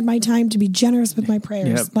set aside my time to be generous with my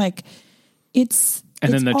prayers. Yep.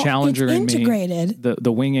 Then the challenger in me,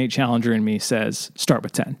 the Wing 8 challenger in me says, start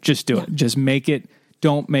with 10. Just do it. Just make it.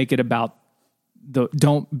 Don't make it about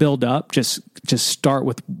don't build up. Just start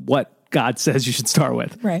with what God says you should start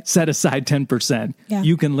with. Right. Set aside 10%. Yeah.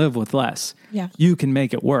 You can live with less. Yeah. You can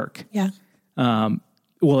make it work. Yeah.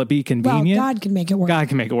 Will it be convenient? Well, God can make it work. God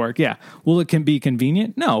can make it work. Yeah. Will it can be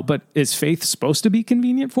convenient? No, but is faith supposed to be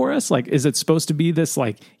convenient for us? Is it supposed to be this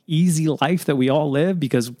easy life that we all live?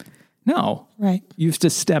 Because no, right. You have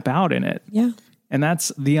to step out in it. Yeah. And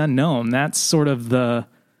that's the unknown. That's sort of the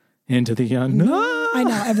into the unknown. I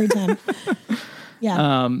know, every time.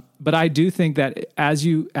 Yeah. But I do think that as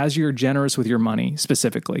you're generous with your money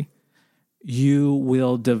specifically, you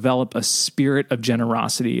will develop a spirit of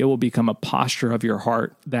generosity. It will become a posture of your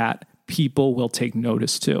heart that people will take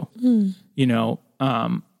notice to.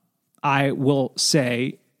 I will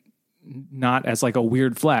say, not as a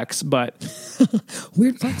weird flex, but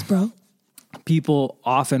weird flex, bro. People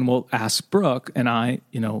often will ask Brooke and I,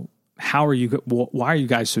 why are you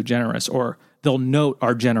guys so generous? Or they'll note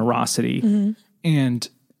our generosity. Mm-hmm. And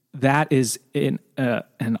that is an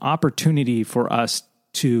opportunity for us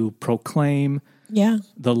to proclaim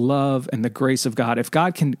the love and the grace of God. If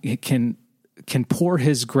God can pour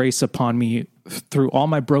his grace upon me through all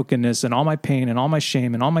my brokenness and all my pain and all my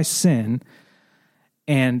shame and all my sin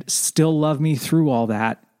and still love me through all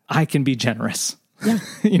that, I can be generous. Yeah.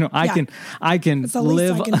 I can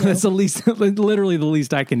live. That's literally the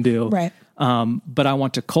least I can do. Right. But I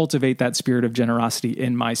want to cultivate that spirit of generosity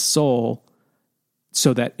in my soul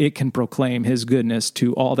so that it can proclaim his goodness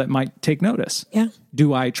to all that might take notice. Yeah.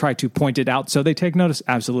 Do I try to point it out so they take notice?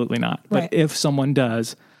 Absolutely not. Right. But if someone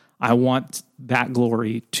does, I want that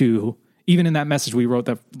glory to, even in that message we wrote,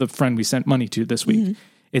 the friend we sent money to this week,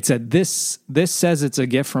 it said, this says it's a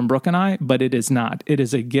gift from Brooke and I, but it is not. It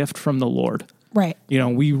is a gift from the Lord. Right. You know,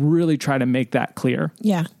 we really try to make that clear.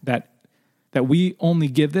 Yeah. That we only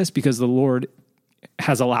give this because the Lord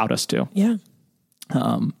has allowed us to. Yeah.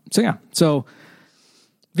 So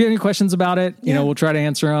if you have any questions about it, you know, we'll try to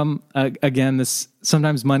answer them. Again,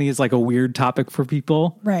 sometimes money is like a weird topic for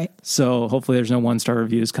people. Right. So hopefully there's no 1-star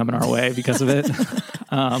reviews coming our way because of it.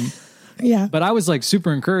 Yeah. But I was like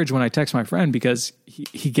super encouraged when I text my friend because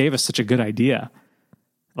he gave us such a good idea.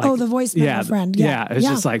 Like, the voice memo friend. Yeah. It was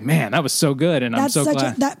just like, man, that was so good. And that's I'm so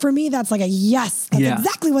glad. that for me, that's like a yes. That's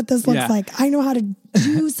exactly what this looks like. I know how to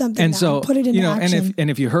do something and now so, and put it into action. And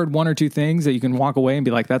if you heard 1 or 2 things that you can walk away and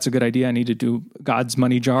be like, that's a good idea. I need to do God's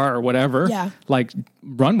money jar or whatever. Yeah. Like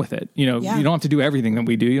run with it. You know, you don't have to do everything that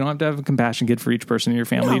we do. You don't have to have a compassion kid for each person in your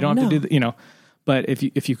family. You don't have to do, but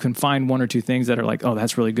if you can find 1 or 2 things that are like, oh,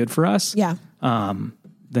 that's really good for us. Yeah.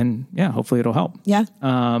 Then hopefully it'll help. Yeah.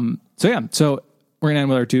 So we're going to end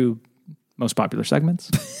with our 2 most popular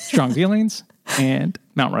segments, Strong Feelings and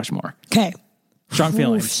Mount Rushmore. Okay. Strong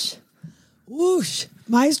Feelings. Whoosh.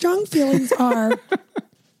 My strong feelings are,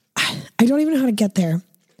 I don't even know how to get there.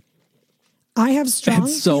 I have strong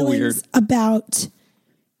feelings about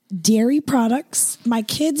dairy products. My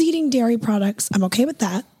kids eating dairy products, I'm okay with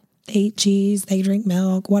that. They eat cheese, they drink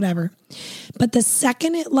milk, whatever. But the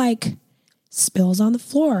second it like spills on the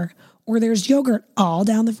floor or there's yogurt all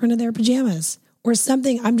down the front of their pajamas or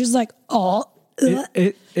something, I'm just like,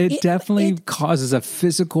 it definitely causes a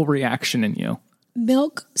physical reaction in you.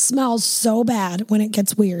 Milk smells so bad when it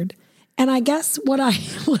gets weird. And I guess what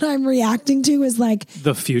I'm reacting to is like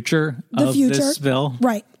the future of this spill.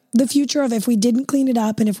 Right. The future of if we didn't clean it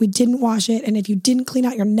up and if we didn't wash it and if you didn't clean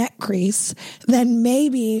out your neck crease, then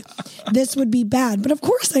maybe this would be bad. But of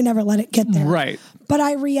course I never let it get there. Right. But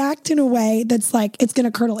I react in a way that's like it's going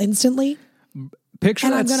to curdle instantly. Picture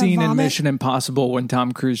that scene in Mission Impossible when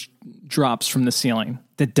Tom Cruise drops from the ceiling.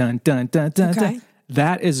 Dun, dun, dun, dun, Okay. dun.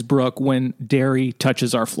 That is Brooke when dairy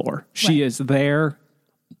touches our floor. She is there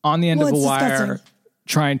on the end of a wire disgusting.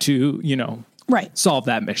 trying to, solve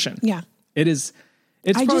that mission. Yeah. It's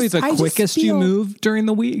probably the quickest you move during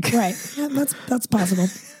the week. Right. Yeah, that's possible.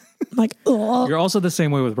 Like, ugh. You're also the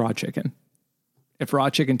same way with raw chicken. If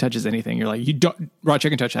raw chicken touches anything, you're like, raw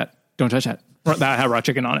chicken touch that. Don't touch that. That had raw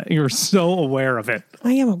chicken on it. You're so aware of it.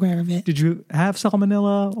 I am aware of it. Did you have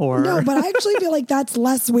salmonella or? No, but I actually feel like that's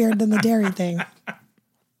less weird than the dairy thing.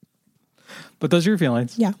 But those are your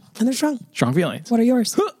feelings. Yeah. And they're strong. Strong feelings. What are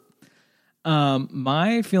yours?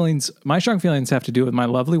 My strong feelings have to do with my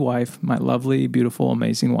lovely wife, my lovely, beautiful,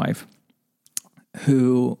 amazing wife,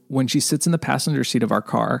 who, when she sits in the passenger seat of our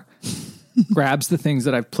car, grabs the things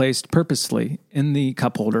that I've placed purposely in the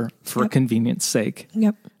cup holder for convenience sake.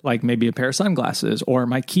 Yep. Like maybe a pair of sunglasses or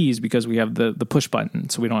my keys because we have the push button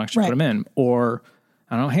so we don't actually put them in, or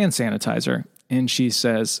I don't know, hand sanitizer. And she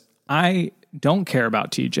says, I don't care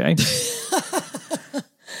about TJ.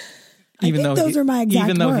 Even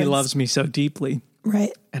though he loves me so deeply.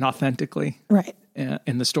 Right. And authentically. Right.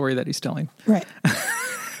 In the story that he's telling. Right.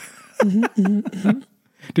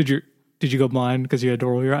 Did you go blind because you had to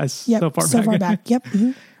roll your eyes so far back? Yep.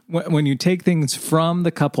 Mm-hmm. When you take things from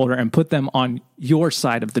the cup holder and put them on your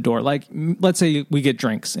side of the door, like let's say we get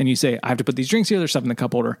drinks and you say, I have to put these drinks here, there's stuff in the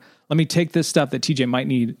cup holder. Let me take this stuff that TJ might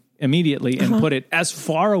need immediately and put it as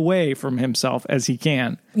far away from himself as he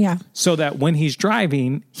can. Yeah. So that when he's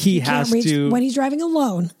driving, he has to. When he's driving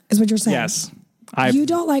alone, is what you're saying. Yes. You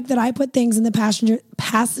don't like that I put things in the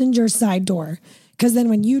passenger side door. Because then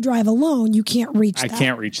when you drive alone, you can't reach them. I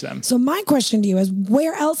can't reach them. So my question to you is,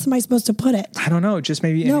 where else am I supposed to put it? I don't know. Just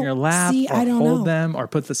maybe in your lap or hold them or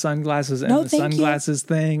put the sunglasses in the sunglasses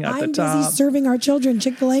thing at the top. I'm busy serving our children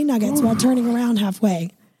Chick-fil-A nuggets while turning around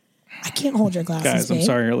halfway. I can't hold your glasses, Guys, I'm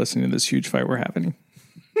sorry you're listening to this huge fight we're having.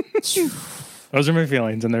 Those are my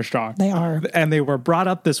feelings, and they're strong. They are. And they were brought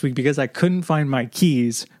up this week because I couldn't find my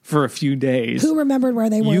keys for a few days. Who remembered where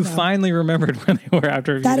they were? You finally remembered where they were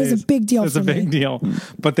after a few days. That is a big deal for me. It's a big deal.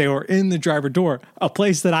 But they were in the driver door, a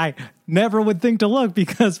place that I never would think to look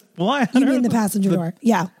because why? You mean the passenger door?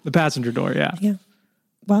 Yeah. The passenger door, yeah. Yeah.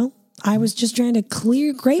 Well, I was just trying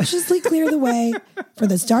to graciously clear the way for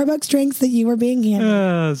the Starbucks drinks that you were being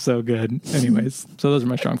handed. So good. Anyways, so those are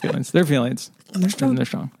my strong feelings. They're feelings. And they're strong. And they're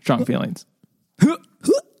strong. Strong feelings.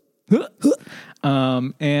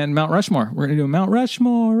 And Mount Rushmore. We're going to do a Mount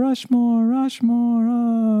Rushmore of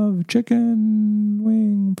chicken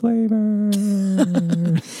wing flavor.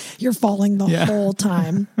 You're falling the whole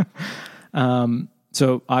time.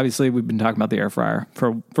 So obviously we've been talking about the air fryer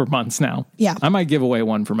for months now. Yeah. I might give away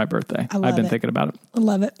one for my birthday. I've been thinking about it. I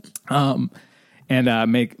love it. And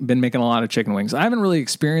been making a lot of chicken wings. I haven't really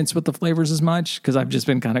experienced with the flavors as much because I've just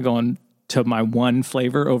been kind of going to my one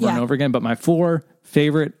flavor over and over again. But my 4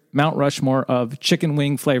 favorite Mount Rushmore of chicken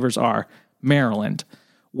wing flavors are Maryland,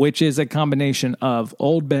 which is a combination of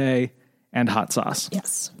Old Bay and hot sauce.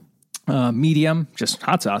 Yes. Medium, just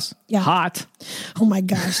hot sauce. Yeah. Hot. Oh my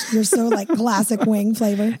gosh. You're so like classic wing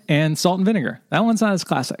flavor. And salt and vinegar. That one's not as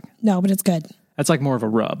classic. No, but it's good. That's like more of a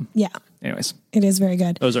rub. Yeah. Anyways. It is very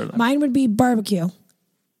good. Those are them. Mine would be barbecue.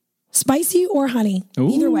 Spicy or honey.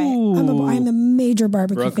 Either way. I'm a major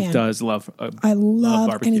barbecue Brooke fan. does love I love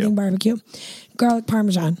barbecue. anything barbecue. Garlic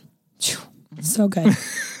parmesan. So good.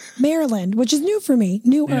 Maryland, which is new for me.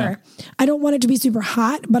 Newer. Yeah. I don't want it to be super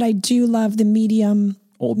hot, but I do love the medium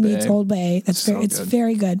meets Old Bay. It's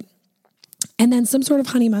very good. And then some sort of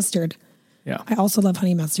honey mustard. Yeah. I also love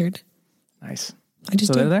honey mustard. Nice.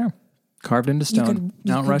 So they're there. Carved into stone.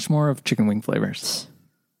 Mount Rushmore of chicken wing flavors.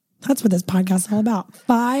 That's what this podcast is all about.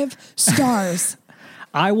 5 stars.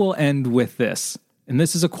 I will end with this. And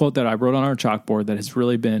this is a quote that I wrote on our chalkboard that has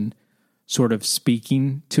really been sort of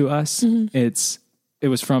speaking to us. Mm-hmm. It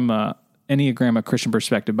was from Enneagram, A Christian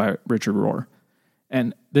Perspective by Richard Rohr.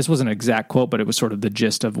 And this wasn't an exact quote, but it was sort of the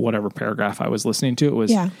gist of whatever paragraph I was listening to. It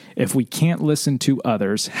was, if we can't listen to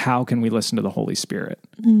others, how can we listen to the Holy Spirit?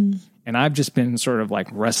 Mm. And I've just been sort of like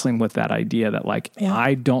wrestling with that idea that like,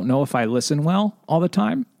 I don't know if I listen well all the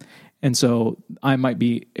time. And so I might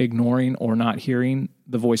be ignoring or not hearing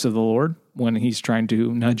the voice of the Lord when he's trying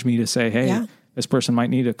to nudge me to say, hey, this person might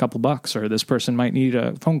need a couple bucks, or this person might need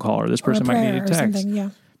a phone call, or this person might need a text.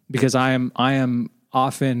 Because I am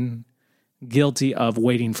often guilty of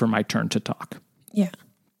waiting for my turn to talk. Yeah.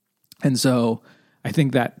 And so I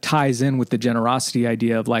think that ties in with the generosity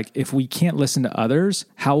idea of like, if we can't listen to others,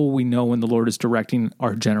 how will we know when the Lord is directing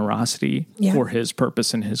our generosity for his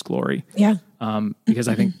purpose and his glory? Yeah. Because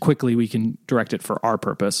I think quickly we can direct it for our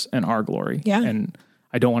purpose and our glory. Yeah. And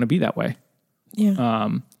I don't want to be that way. Yeah.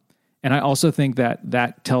 And I also think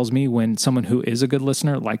that tells me when someone who is a good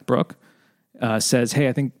listener, like Brooke, says, hey,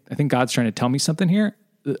 I think God's trying to tell me something here,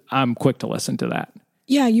 I'm quick to listen to that.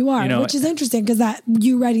 Yeah, you are, which is interesting because that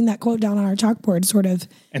you writing that quote down on our chalkboard sort of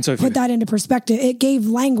put that into perspective. It gave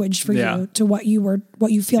language for you to what you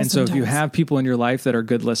feel. And so if you have people in your life that are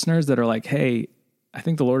good listeners that are like, hey, I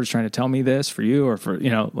think the Lord is trying to tell me this for you or for,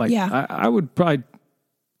 I would probably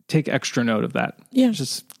take extra note of that. Yeah.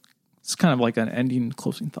 It's kind of like an ending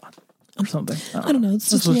closing thought or something. I don't know. It's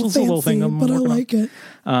just a little fancy, but I like it.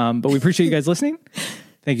 But we appreciate you guys listening.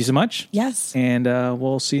 Thank you so much. Yes. And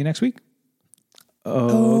we'll see you next week.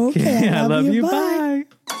 Okay. I love you. Bye.